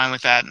 I'm fine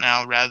with that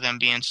now rather than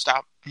being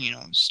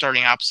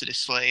starting opposite of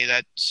Slay.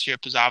 That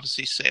ship has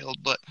obviously sailed,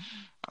 but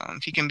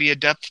if he can be a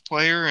depth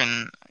player,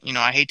 and,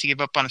 I hate to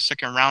give up on a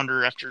 2nd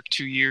rounder after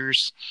 2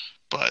 years,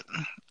 but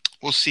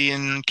we'll see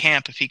in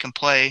camp if he can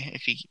play,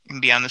 if he can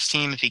be on this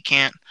team. If he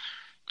can't,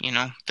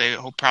 they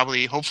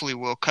hopefully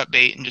will cut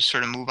bait and just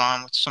sort of move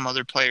on with some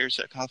other players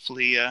that can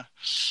hopefully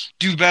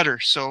do better.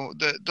 So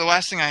the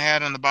last thing I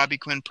had on the Bobby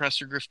Quinn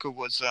presser, Grifka,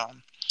 was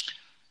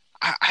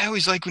I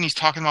always like when he's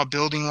talking about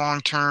building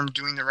long-term,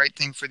 doing the right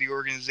thing for the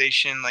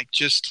organization, like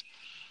just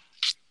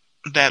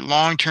that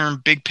long-term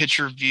big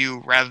picture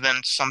view, rather than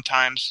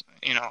sometimes,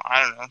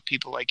 I don't know,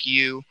 people like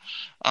you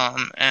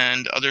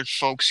and other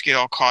folks get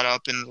all caught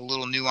up in the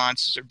little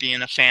nuances of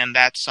being a fan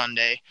that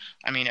Sunday.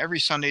 I mean, every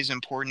Sunday is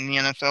important in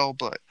the NFL,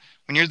 but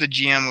when you're the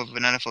GM of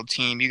an NFL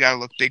team, you got to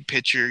look big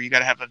picture. You got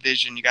to have a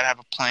vision. You got to have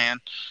a plan.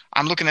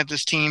 I'm looking at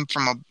this team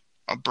from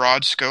a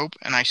broad scope,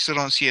 and I still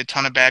don't see a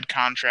ton of bad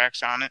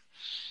contracts on it.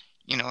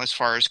 As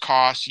far as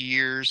costs,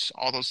 years,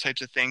 all those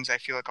types of things, I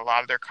feel like a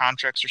lot of their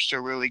contracts are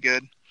still really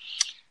good.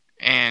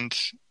 And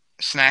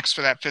snacks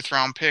for that 5th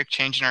round pick,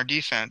 changing our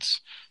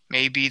defense,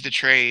 may be the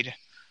trade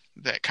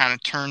that kind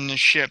of turned the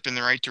ship in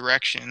the right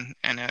direction,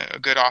 and a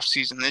good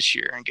offseason this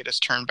year and get us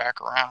turned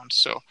back around.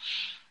 So,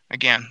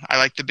 again, I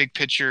like the big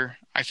picture.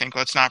 I think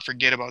let's not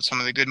forget about some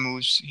of the good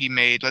moves he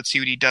made. Let's see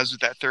what he does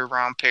with that 3rd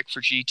round pick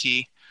for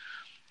GT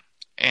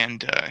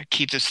and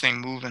keep this thing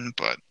moving.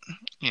 But,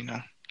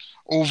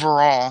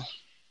 overall,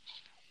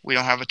 we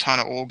don't have a ton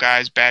of old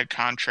guys, bad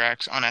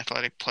contracts,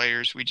 unathletic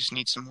players. We just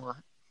need some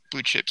more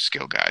blue chip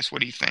skill guys. What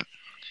do you think?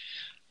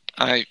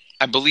 I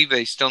believe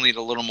they still need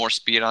a little more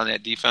speed on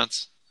that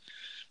defense.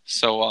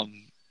 So,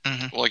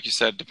 like you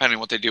said, depending on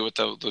what they do with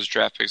those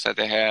draft picks that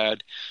they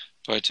had.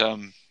 But,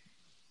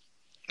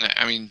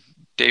 I mean,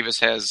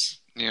 Davis has,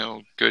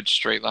 good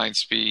straight line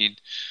speed.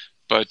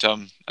 But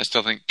I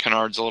still think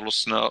Kennard's a little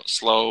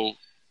slow.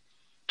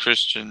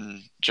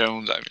 Christian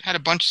Jones, had a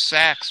bunch of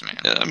sacks, man.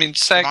 I mean,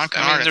 sacks.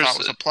 I thought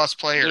was a plus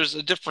player. There's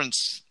a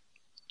difference.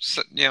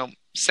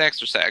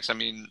 Sacks are sacks. I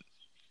mean,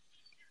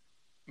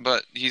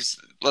 but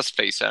let's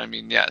face it. I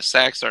mean, yeah,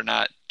 sacks are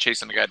not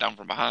chasing the guy down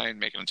from behind,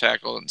 making a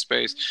tackle in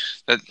space.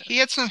 He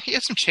had some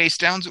chase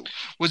downs.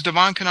 Was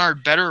Devon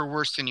Kennard better or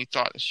worse than you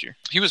thought this year?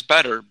 He was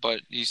better,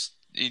 but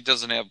he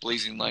doesn't have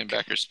blazing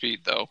linebacker speed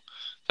though.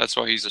 That's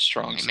why he's a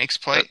strong. He makes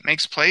plays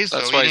though.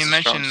 That's you why didn't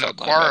mention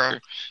Aquara,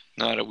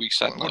 not a weak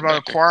side linebacker. What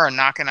about Aquara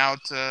knocking out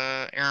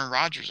Aaron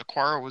Rodgers?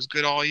 Aquara was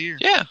good all year.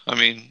 Yeah, I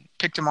mean,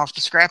 picked him off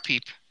the scrap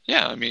heap.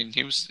 Yeah, I mean,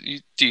 he's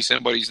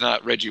decent, but he's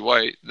not Reggie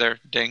White. There,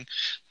 ding,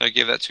 I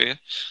gave that to you.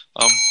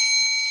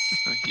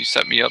 You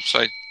set me up, so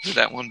I did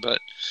that one, but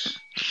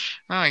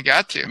I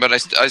got to. But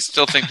I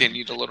still think they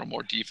need a little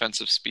more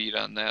defensive speed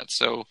on that.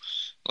 So,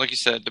 like you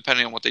said,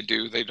 depending on what they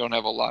do, they don't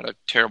have a lot of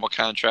terrible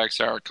contracts.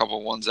 There are a couple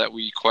of ones that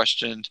we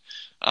questioned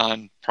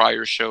on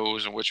prior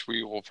shows, in which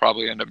we will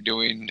probably end up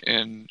doing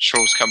in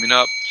shows coming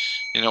up.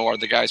 Are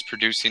the guys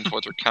producing to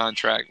what their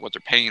contract, what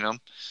they're paying them?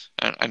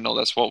 And I know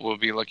that's what we'll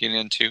be looking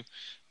into.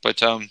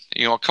 But, a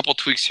couple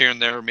tweaks here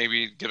and there,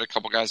 maybe get a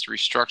couple guys to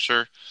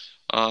restructure.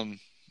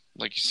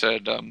 Like you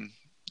said,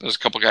 there's a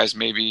couple guys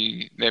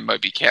maybe they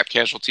might be cap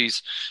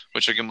casualties,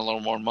 which will give them a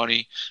little more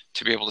money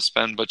to be able to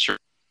spend. But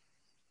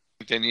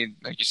they need,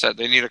 like you said,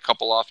 they need a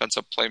couple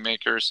offensive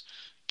playmakers.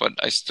 But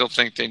I still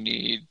think they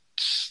need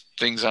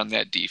things on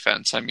that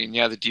defense. I mean,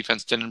 yeah, the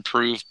defense didn't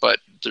improve, but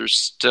there's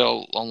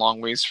still a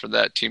long ways for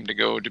that team to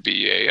go to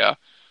be a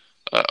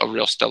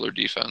real stellar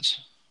defense.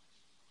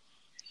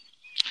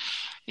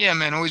 Yeah,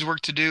 man, always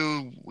work to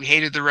do. We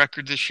hated the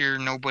record this year.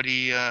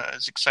 Nobody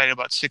is excited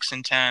about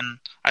 6-10.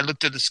 I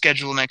looked at the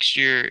schedule next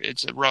year.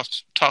 It's a rough,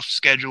 tough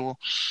schedule,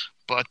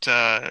 but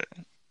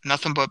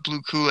nothing but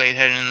blue Kool-Aid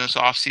heading into this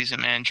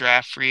offseason, man.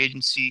 Draft, free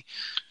agency,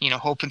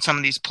 hoping some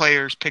of these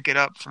players pick it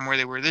up from where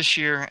they were this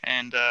year,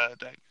 and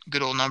that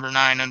good old number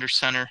 9 under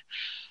center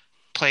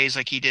plays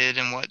like he did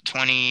in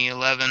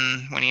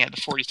 2011 when he had the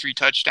 43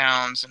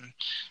 touchdowns and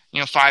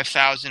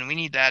 5,000. We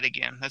need that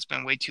again. That's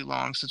been way too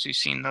long since we've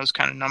seen those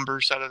kind of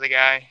numbers out of the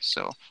guy.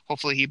 So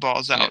hopefully he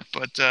balls out. Yeah.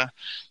 But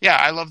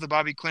I love the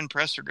Bobby Quinn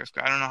presser,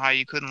 Grifka. I don't know how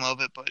you couldn't love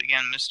it, but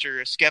again,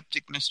 Mr.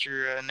 Skeptic,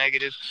 Mr.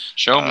 Negative.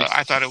 Show me.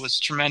 I thought it was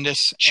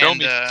tremendous. Show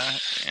me.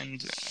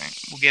 And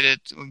we'll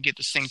get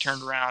this thing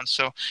turned around.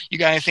 So you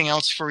got anything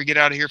else before we get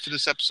out of here for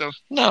this episode?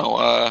 No.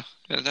 I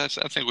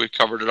think we've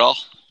covered it all.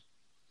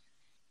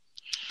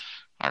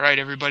 All right,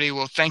 everybody.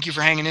 Well, thank you for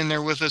hanging in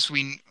there with us.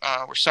 We're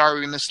sorry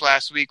we missed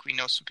last week. We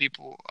know some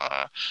people,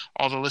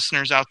 all the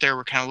listeners out there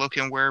were kind of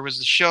looking, where was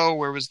the show?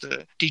 Where was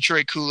the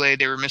Detroit Kool-Aid?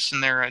 They were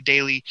missing their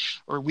daily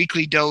or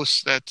weekly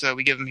dose that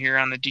we give them here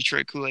on the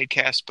Detroit Kool-Aid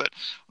cast. But,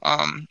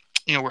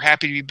 we're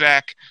happy to be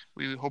back.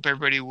 We hope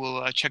everybody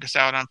will check us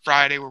out on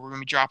Friday, where we're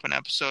going to be dropping an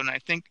episode. And I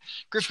think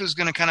Griff is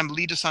going to kind of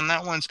lead us on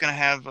that one. It's going to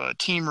have a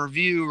team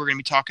review. We're going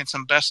to be talking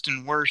some best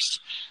and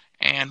worst.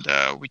 And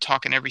we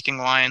talking everything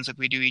Lions like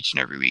we do each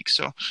and every week.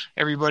 So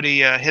everybody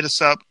hit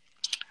us up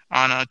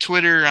on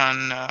Twitter,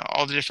 on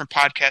all the different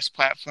podcast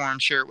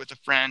platforms, share it with a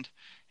friend,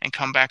 and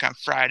come back on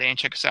Friday and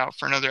check us out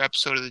for another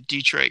episode of the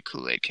Detroit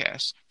Kool-Aid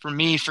Cast. For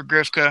me, for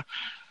Grifka,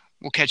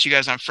 we'll catch you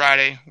guys on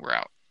Friday. We're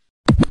out.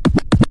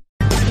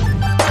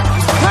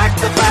 Pack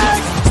the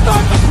bags,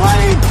 start the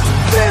plane.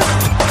 This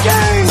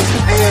game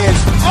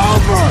is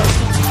over.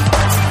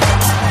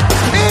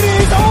 It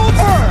is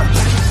over.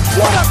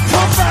 What a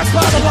comeback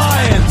by the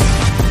Lions!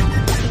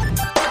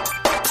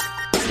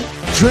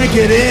 Drink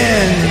it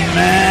in,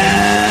 man.